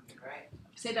movement, right?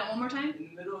 say that one more time. In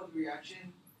the middle of the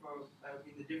reaction,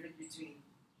 the difference between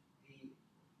the.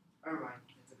 Never mind,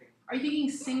 it's okay. Are you thinking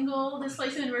single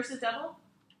displacement versus double?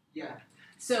 Yeah.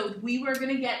 So we were going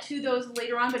to get to those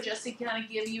later on, but just to kind of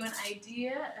give you an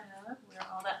idea of where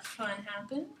all that fun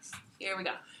happens. Here we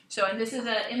go. So, and this is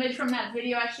an image from that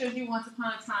video I showed you once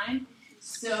upon a time.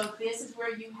 So this is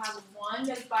where you have one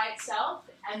that is by itself,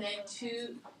 and then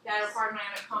two that are part of an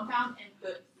ionic compound, and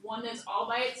the one that's all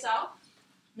by itself,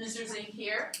 Mr. Zinc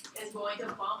here, is going to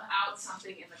bump out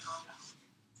something in the compound.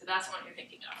 So that's what you're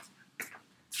thinking of.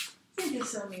 Zinc is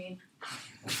so mean.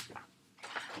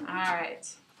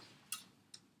 Alright.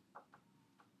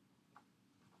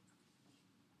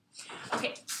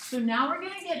 Okay, so now we're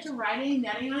going to get to writing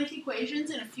net ionic equations,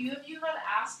 and a few of you have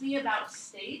asked me about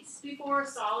states before,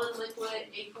 solid, liquid,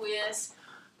 aqueous,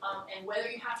 and whether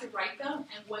you have to write them.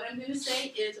 And what I'm going to say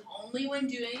is only when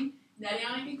doing net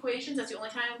ionic equations, that's the only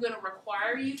time I'm going to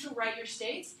require you to write your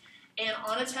states. And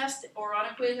on a test or on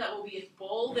a quiz that will be in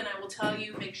bold, and I will tell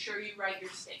you, make sure you write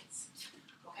your states.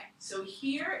 Okay, so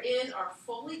here is our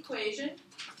full equation,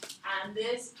 and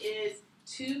this is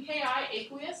 2Ki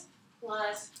aqueous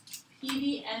plus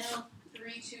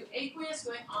PbNO32 aqueous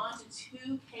going on to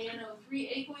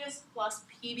 2KNO3 aqueous plus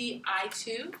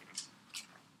PbI2.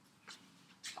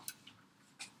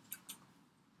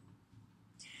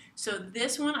 So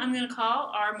this one I'm going to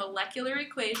call our molecular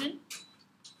equation.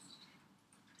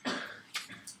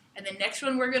 And the next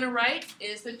one we're going to write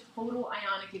is the total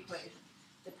ionic equation.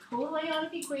 The total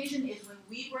ionic equation is when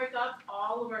we break up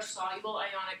all of our soluble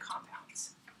ionic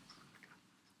compounds.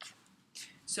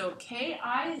 So Ki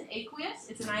is aqueous,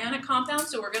 it's an ionic compound,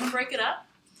 so we're going to break it up.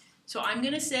 So I'm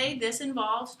going to say this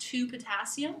involves 2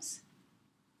 potassiums,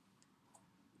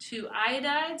 2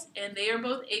 iodides, and they are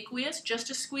both aqueous. Just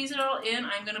to squeeze it all in,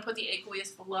 I'm going to put the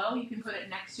aqueous below. You can put it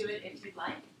next to it if you'd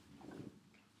like.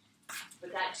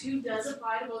 But that 2 does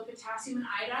apply to both potassium and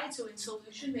iodide, so in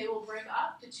solution they will break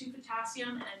up to 2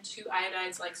 potassium and 2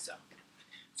 iodides like so.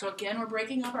 So again, we're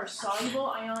breaking up our soluble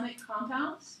ionic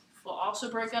compounds. We'll also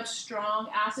break up strong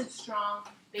acids, strong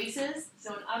bases.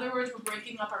 So in other words, we're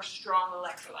breaking up our strong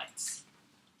electrolytes.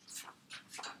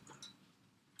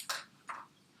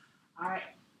 All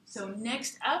right, so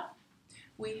next up,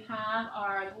 we have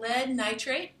our lead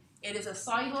nitrate. It is a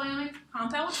soluble ionic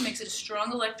compound, which makes it a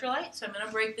strong electrolyte. So I'm going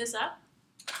to break this up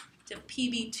to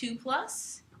Pb2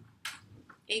 plus,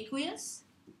 aqueous,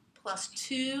 plus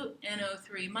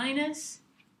 2NO3 minus,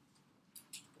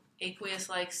 aqueous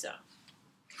like so.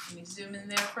 Let me zoom in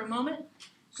there for a moment.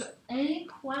 So any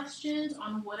questions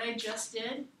on what I just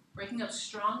did? Breaking up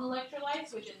strong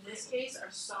electrolytes, which in this case are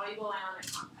soluble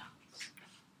ionic compounds.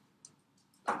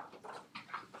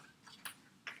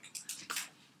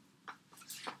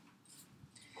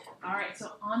 All right,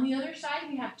 so on the other side,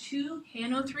 we have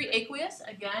 2KNO3 aqueous.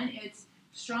 Again, it's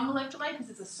strong electrolyte because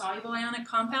it's a soluble ionic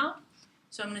compound.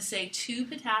 So I'm going to say 2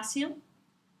 potassium,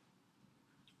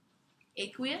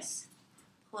 aqueous,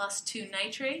 plus 2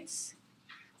 nitrates,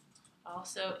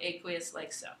 also aqueous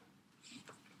like so.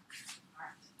 All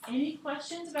right. Any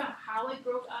questions about how I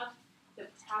broke up the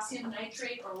potassium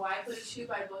nitrate or why I put a 2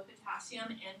 by both potassium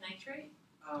and nitrate?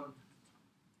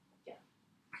 Yeah.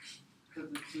 Because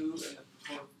the 2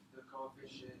 and the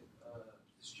coefficient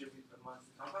distribute amongst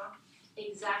the compound?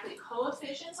 Exactly.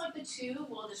 Coefficients like the 2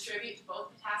 will distribute to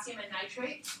both potassium and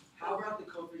nitrate. How about the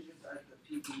coefficients at the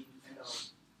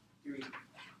PbNO3?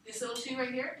 This little 2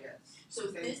 right here? Yes. So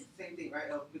this, same thing,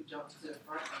 right? It jumps to the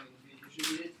front, I mean, be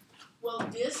distributed. well,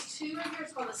 this 2 right here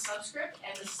is called a subscript,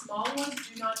 and the small ones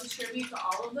do not distribute to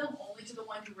all of them, only to the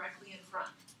one directly in front.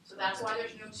 So that's why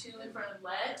there's no 2 in front of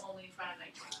lead, only in front of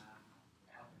nitrate.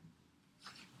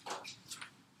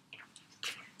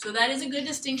 So that is a good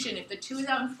distinction. If the 2 is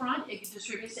out in front, it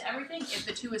distributes to everything. If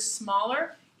the 2 is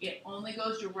smaller, it only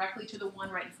goes directly to the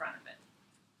one right in front of it.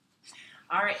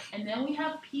 All right, and then we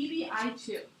have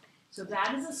PbI2. So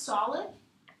that is a solid,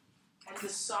 and the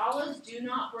solids do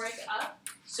not break up.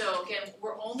 So again,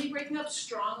 we're only breaking up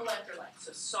strong electrolytes.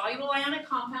 So soluble ionic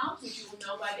compounds, which you will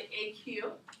know by the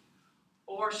AQ,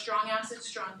 or strong acids,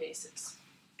 strong bases.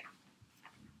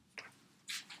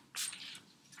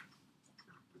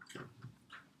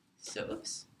 So,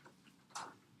 oops.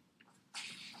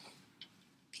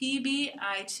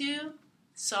 PbI2,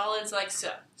 solids like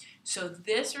so. So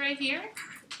this right here,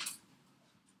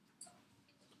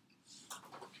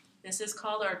 this is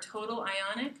called our total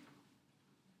ionic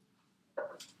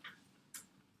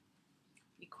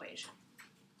equation.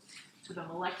 So the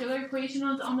molecular equation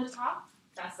is on the top.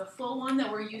 That's the full one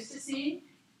that we're used to seeing.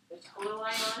 The total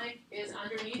ionic is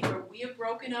underneath where we have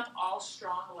broken up all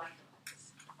strong electrons.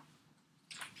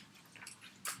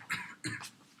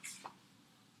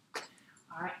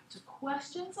 All right, so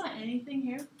questions on anything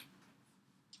here?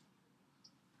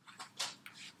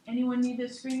 Anyone need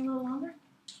this screen a little longer?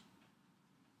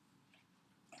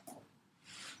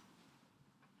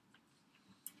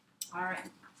 All right,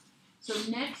 So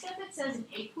next up it says an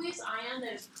aqueous ion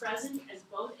that is present as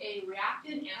both a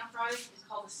reactant and a product is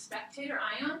called a spectator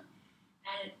ion.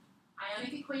 And an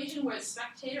ionic equation where the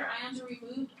spectator ions are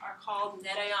removed are called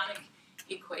net ionic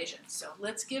equations. So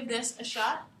let's give this a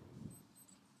shot.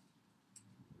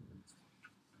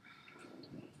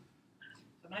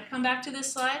 I'm going to come back to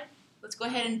this slide. Let's go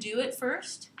ahead and do it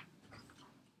first.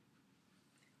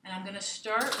 And I'm going to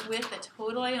start with the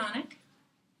total ionic.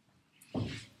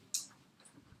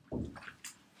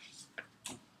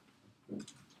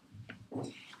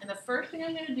 And the first thing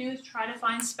I'm going to do is try to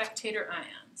find spectator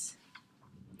ions.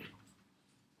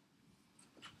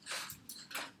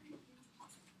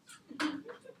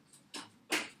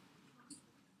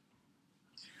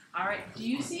 All right, do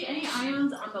you see any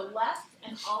ions on the left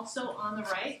and also on the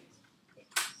right?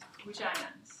 Which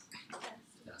ions?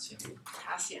 Potassium.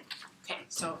 Potassium. Okay,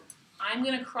 so I'm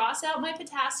going to cross out my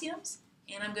potassiums,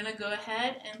 and I'm going to go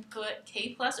ahead and put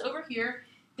K plus over here.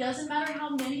 Doesn't matter how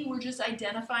many, we're just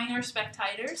identifying our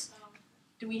spectators.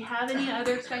 Do we have any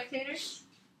other spectators?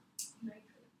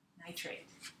 Nitrate.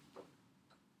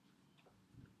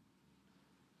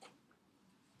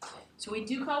 So we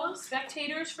do call them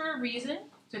spectators for a reason.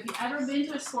 So if you've ever been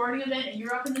to a sporting event and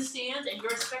you're up in the stands and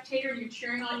you're a spectator and you're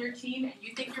cheering on your team and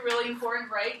you think you're really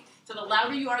important, right? So the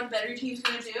louder you are, the better your team's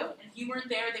going to do. And if you weren't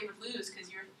there, they would lose because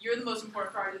you're the most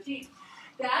important part of the team.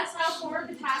 That's how former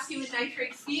potassium and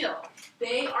nitrate feel.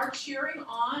 They are cheering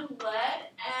on lead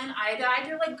and iodide.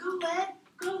 They're like, go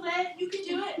lead, you can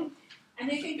do it. And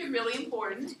they think they're really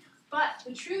important. But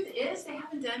the truth is they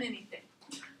haven't done anything.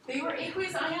 They were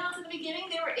aqueous ions in the beginning.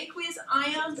 They were aqueous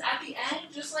ions at the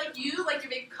end, just like you. Like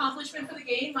your big accomplishment for the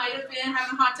game might have been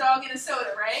having a hot dog and a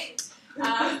soda, right?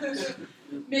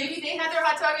 Maybe they had their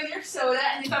hot dog and their soda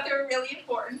and they thought they were really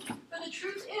important. But the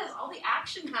truth is, all the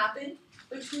action happened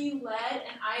between lead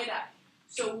and iodide.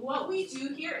 So what we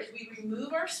do here is we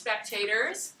remove our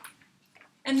spectators.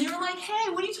 And they were like,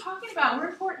 hey, what are you talking about? We're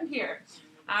important here.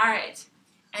 All right.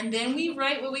 And then we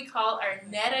write what we call our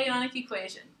net ionic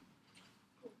equation.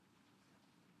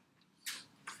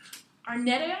 Our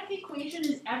net ionic equation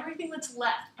is everything that's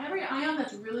left, every ion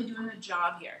that's really doing a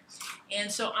job here.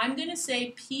 And so I'm going to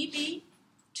say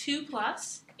Pb2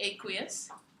 plus aqueous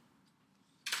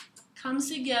comes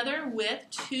together with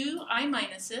two I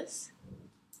minuses,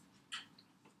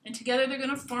 and together they're going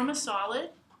to form a solid,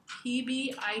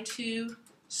 PbI2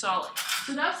 solid.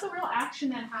 So that's the real action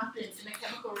that happens in a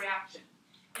chemical reaction.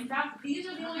 In fact, these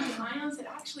are the only ions that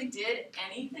actually did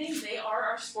anything. They are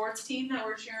our sports team that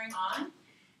we're cheering on.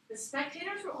 The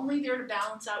spectators were only there to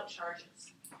balance out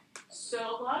charges.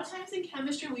 So a lot of times in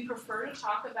chemistry, we prefer to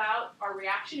talk about our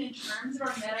reaction in terms of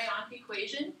our net ionic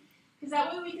equation, because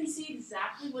that way we can see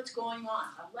exactly what's going on.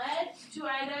 A lead, two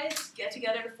iodides get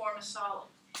together to form a solid.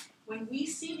 When we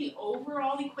see the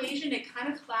overall equation, it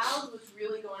kind of clouds what's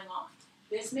really going on.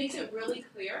 This makes it really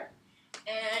clear.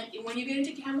 And when you get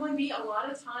into Chem 1B, a lot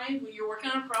of times when you're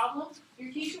working on a problem,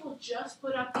 your teacher will just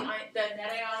put up the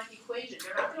net ionic equation.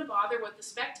 They're not going to bother with the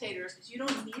spectators because you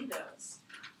don't need those.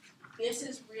 This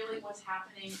is really what's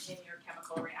happening in your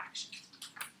chemical reaction.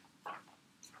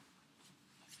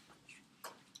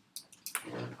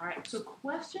 All right, so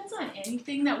questions on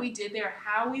anything that we did there,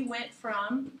 how we went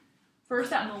from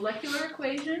first that molecular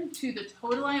equation to the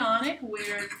total ionic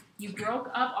where you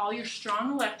broke up all your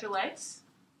strong electrolytes,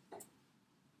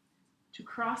 to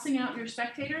crossing out your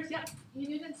spectators. Yep. You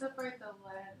didn't separate the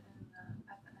lead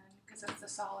at the end because it's the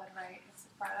solid, right? It's the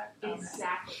product.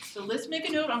 Exactly. So let's make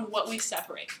a note on what we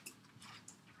separate.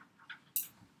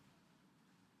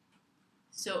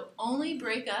 So only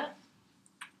break up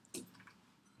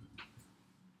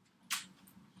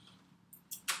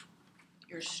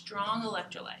your strong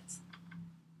electrolytes.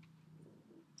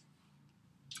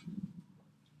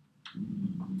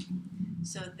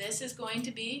 So this is going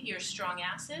to be your strong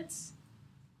acids,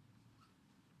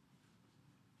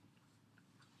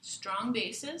 strong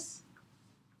bases,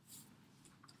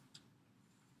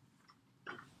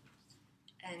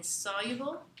 and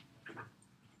soluble,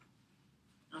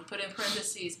 I'll put in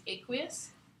parentheses,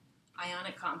 aqueous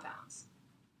ionic compounds.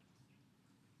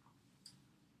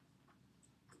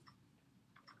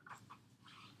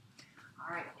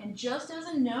 All right, and just as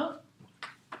a note,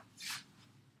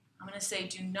 I'm going to say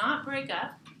do not break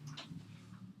up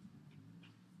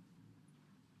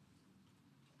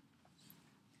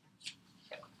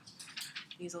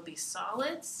these will be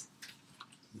solids,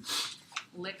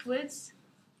 liquids.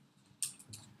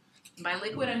 And by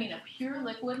liquid, I mean a pure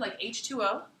liquid like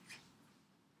H2O,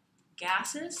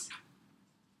 gases,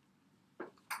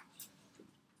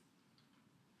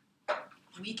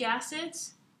 weak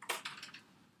acids,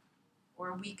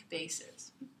 or weak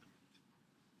bases.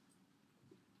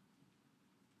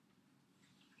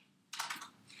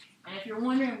 if you're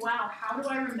wondering, wow, how do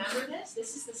I remember this?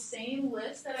 This is the same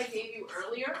list that I gave you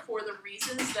earlier for the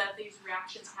reasons that these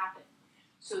reactions happen.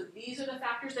 So these are the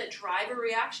factors that drive a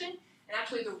reaction, and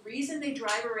actually the reason they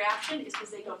drive a reaction is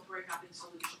because they don't break up in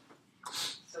solution.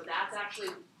 So that's actually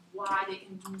why they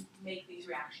can make these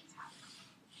reactions happen.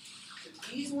 So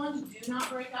these ones do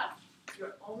not break up.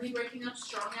 You're only breaking up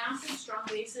strong acids, strong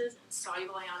bases, and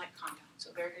soluble ionic compounds.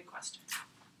 So very good question.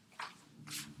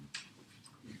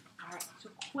 All right, so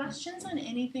questions on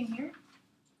anything here?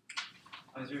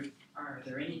 Are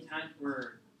there any times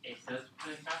where it does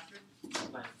play a factor?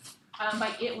 Like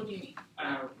By it, what do you mean?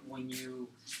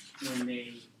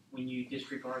 when you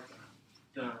disregard them.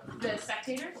 The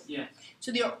spectators? Yeah.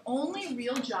 So their only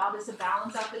real job is to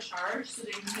balance out the charge. So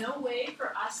there's no way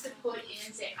for us to put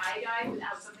in, say, iodide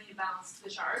without something to balance the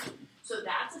charge. So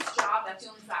that's its job. That's the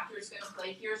only factor it's going to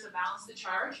play here is to balance the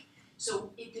charge.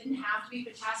 So it didn't have to be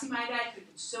potassium iodide, it could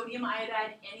be sodium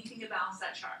iodide, anything to balance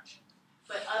that charge.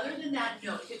 But other than that,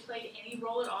 no, it could play any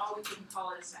role at all. We couldn't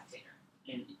call it a spectator.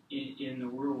 And in the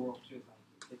real world too,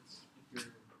 like if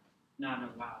you're not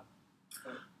allowed.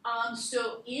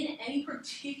 So in any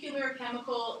particular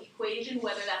chemical equation,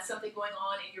 whether that's something going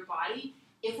on in your body,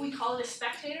 if we call it a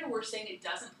spectator, we're saying it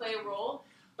doesn't play a role.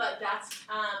 But that's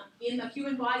in the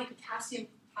human body, potassium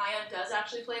ion does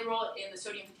actually play a role in the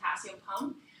sodium-potassium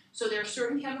pump. So there are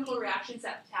certain chemical reactions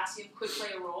that potassium could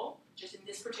play a role. Just in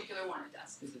this particular one, it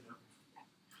does.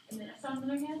 And then on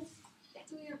the other hand,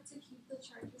 Do we have to keep the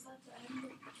charges at the end of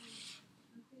the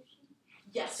equation?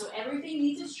 yes, so everything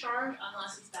needs its charge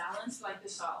unless it's balanced like the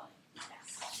solid.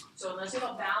 Yes. So unless you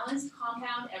have a balanced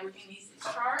compound, everything needs its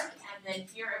charge, and then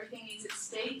here everything needs its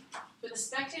state. For the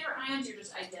spectator ions, you're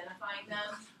just identifying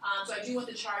them. So I do want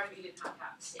the charge, but you did not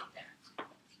have the state there.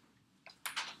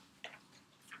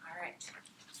 All right.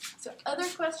 So other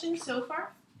questions so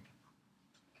far?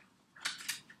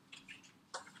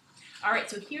 All right,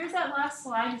 so here's that last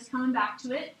slide, just coming back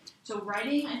to it. So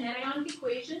writing a net ionic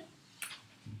equation,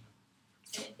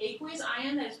 an aqueous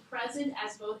ion that is present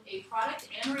as both a product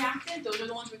and reactant, those are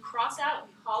the ones we cross out,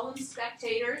 we call them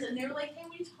spectators, and they're like, hey,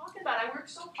 what are you talking about? I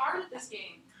worked so hard at this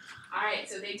game. All right,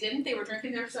 so they didn't, they were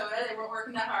drinking their soda, they weren't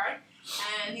working that hard.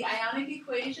 And the ionic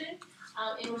equation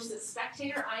in which the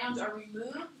spectator ions are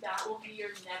removed, that will be your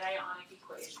net ionic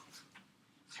equation.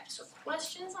 Okay, so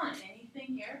questions on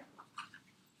anything here?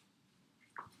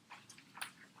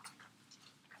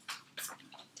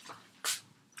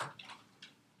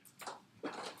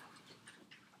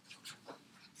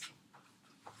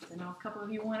 I know a couple of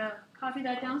you want to copy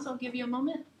that down, so I'll give you a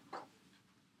moment.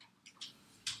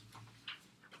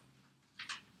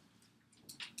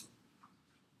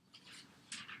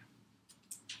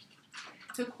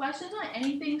 So questions on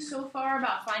anything so far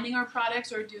about finding our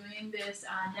products or doing this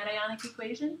net ionic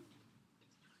equation?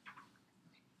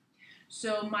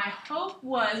 So my hope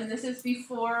was, and this is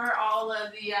before all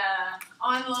of the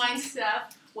online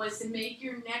stuff, was to make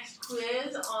your next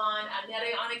quiz on net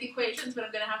ionic equations, but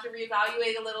I'm going to have to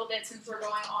reevaluate a little bit since we're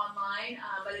going online.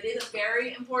 But it is a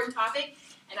very important topic,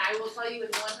 and I will tell you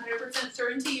with 100%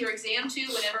 certainty your exam 2,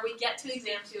 whenever we get to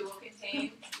exam 2, will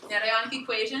contain net ionic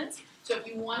equations. So if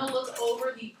you want to look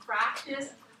over the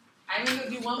practice, I'm going to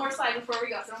do one more slide before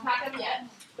we go, so don't pack up yet.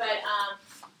 But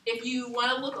if you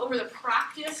want to look over the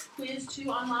practice quiz 2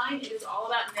 online, it is all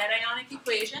about net ionic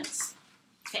equations.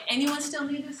 Okay, anyone still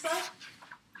need this stuff?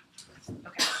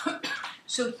 Okay.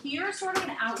 So here's sort of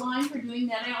an outline for doing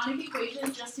net ionic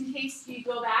equations, just in case you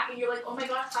go back and you're like, oh my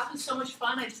gosh, that was so much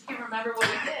fun, I just can't remember what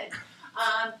we did.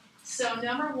 So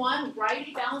number 1, write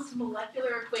a balanced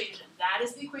molecular equation. That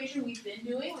is the equation we've been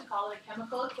doing. We call it a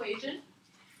chemical equation.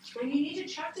 Then you need to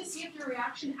check to see if the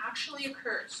reaction actually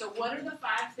occurred. So what are the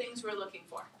 5 things we're looking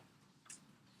for?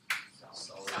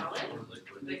 Solid,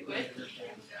 liquid,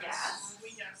 gas.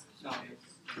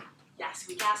 Yes,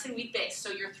 weak acid, weak base.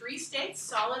 So your 3 states,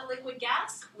 solid, liquid,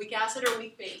 gas, weak acid, or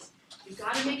weak base. You've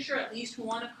got to make sure at least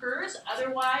one occurs.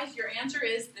 Otherwise, your answer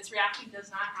is this reaction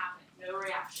does not happen. No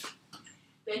reaction.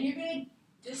 Then you're going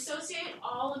to dissociate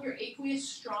all of your aqueous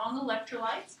strong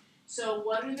electrolytes. So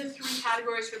what are the 3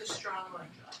 categories for the strong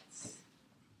electrolytes?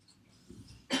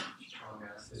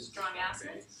 Strong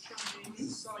acid.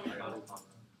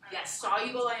 Yes,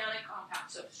 soluble ionic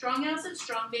compounds. So strong acids,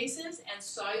 strong bases, and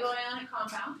soluble ionic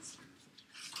compounds.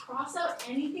 Cross out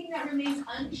anything that remains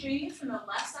unchanged from the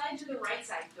left side to the right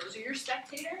side. Those are your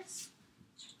spectators.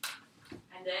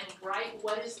 And then write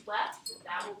what is left.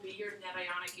 That will be your net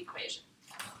ionic equation.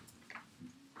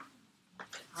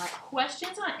 All right,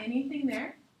 questions on anything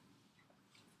there?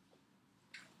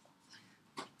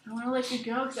 I want to let you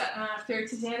go because after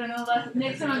today, I don't know,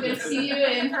 next time I'm going to see you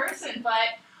in person.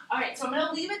 But Alright, so I'm going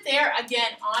to leave it there.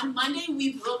 Again, on Monday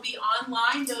we will be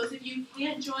online. Those of you who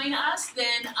can't join us,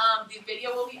 then the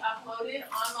video will be uploaded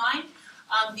online.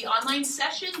 The online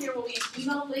session, there will be an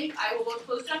email link. I will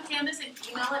post it on Canvas and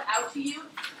email it out to you.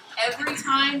 Every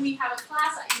time we have a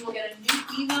class, you will get a new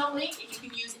email link, and you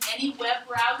can use any web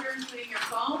browser, including your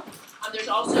phone. There's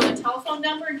also a telephone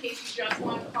number in case you just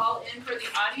want to call in for the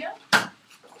audio.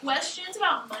 Questions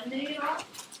about Monday at all?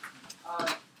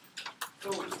 So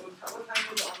what time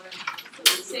was the online?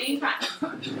 Same time.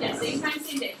 Yeah, same time,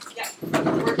 same day. Yeah,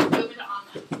 we're just moving to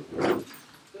online.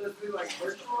 So it's be like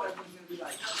virtual, everyone's gonna be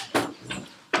like.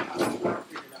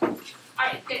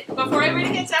 Alright, okay. Before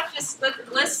everybody gets up, just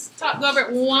let's go over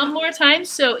it one more time.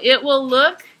 So it will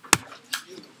look.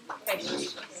 Okay,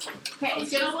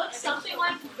 it's gonna look something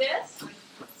like this.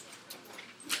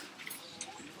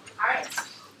 Alright.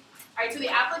 Alright, so the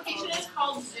application is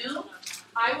called Zoom.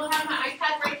 I will have my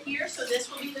iPad right here, so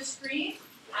this will be the screen.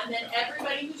 And then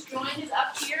everybody who's joined is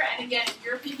up here. And again, if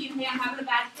you're thinking, hey, I'm having a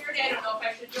bad hair day, I don't know if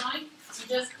I should join, you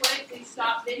just click the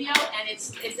stop video, and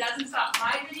it doesn't stop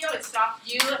my video, it stops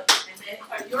you, and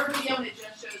then your video, and it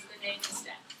just shows the name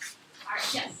instead. All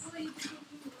right, yes.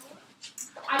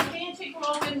 I can't take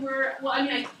roll when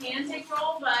I can take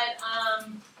roll, but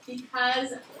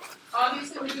because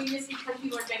obviously we're doing this because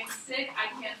people are getting sick, I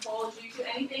can't hold you to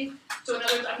anything. So in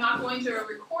other words, I'm not going to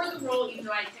record the roll, even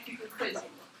though I technically could take roll.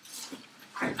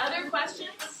 All right, other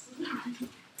questions?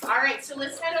 All right, so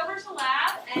let's head over to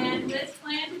lab, and let's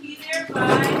plan to be there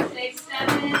by, say,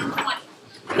 7:20.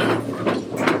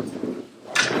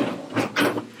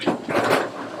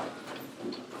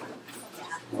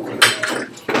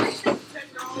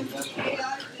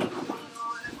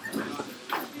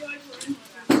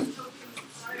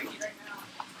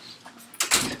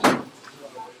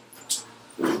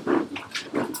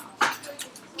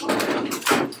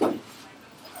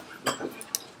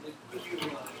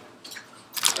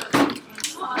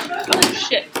 Oh,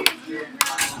 shit.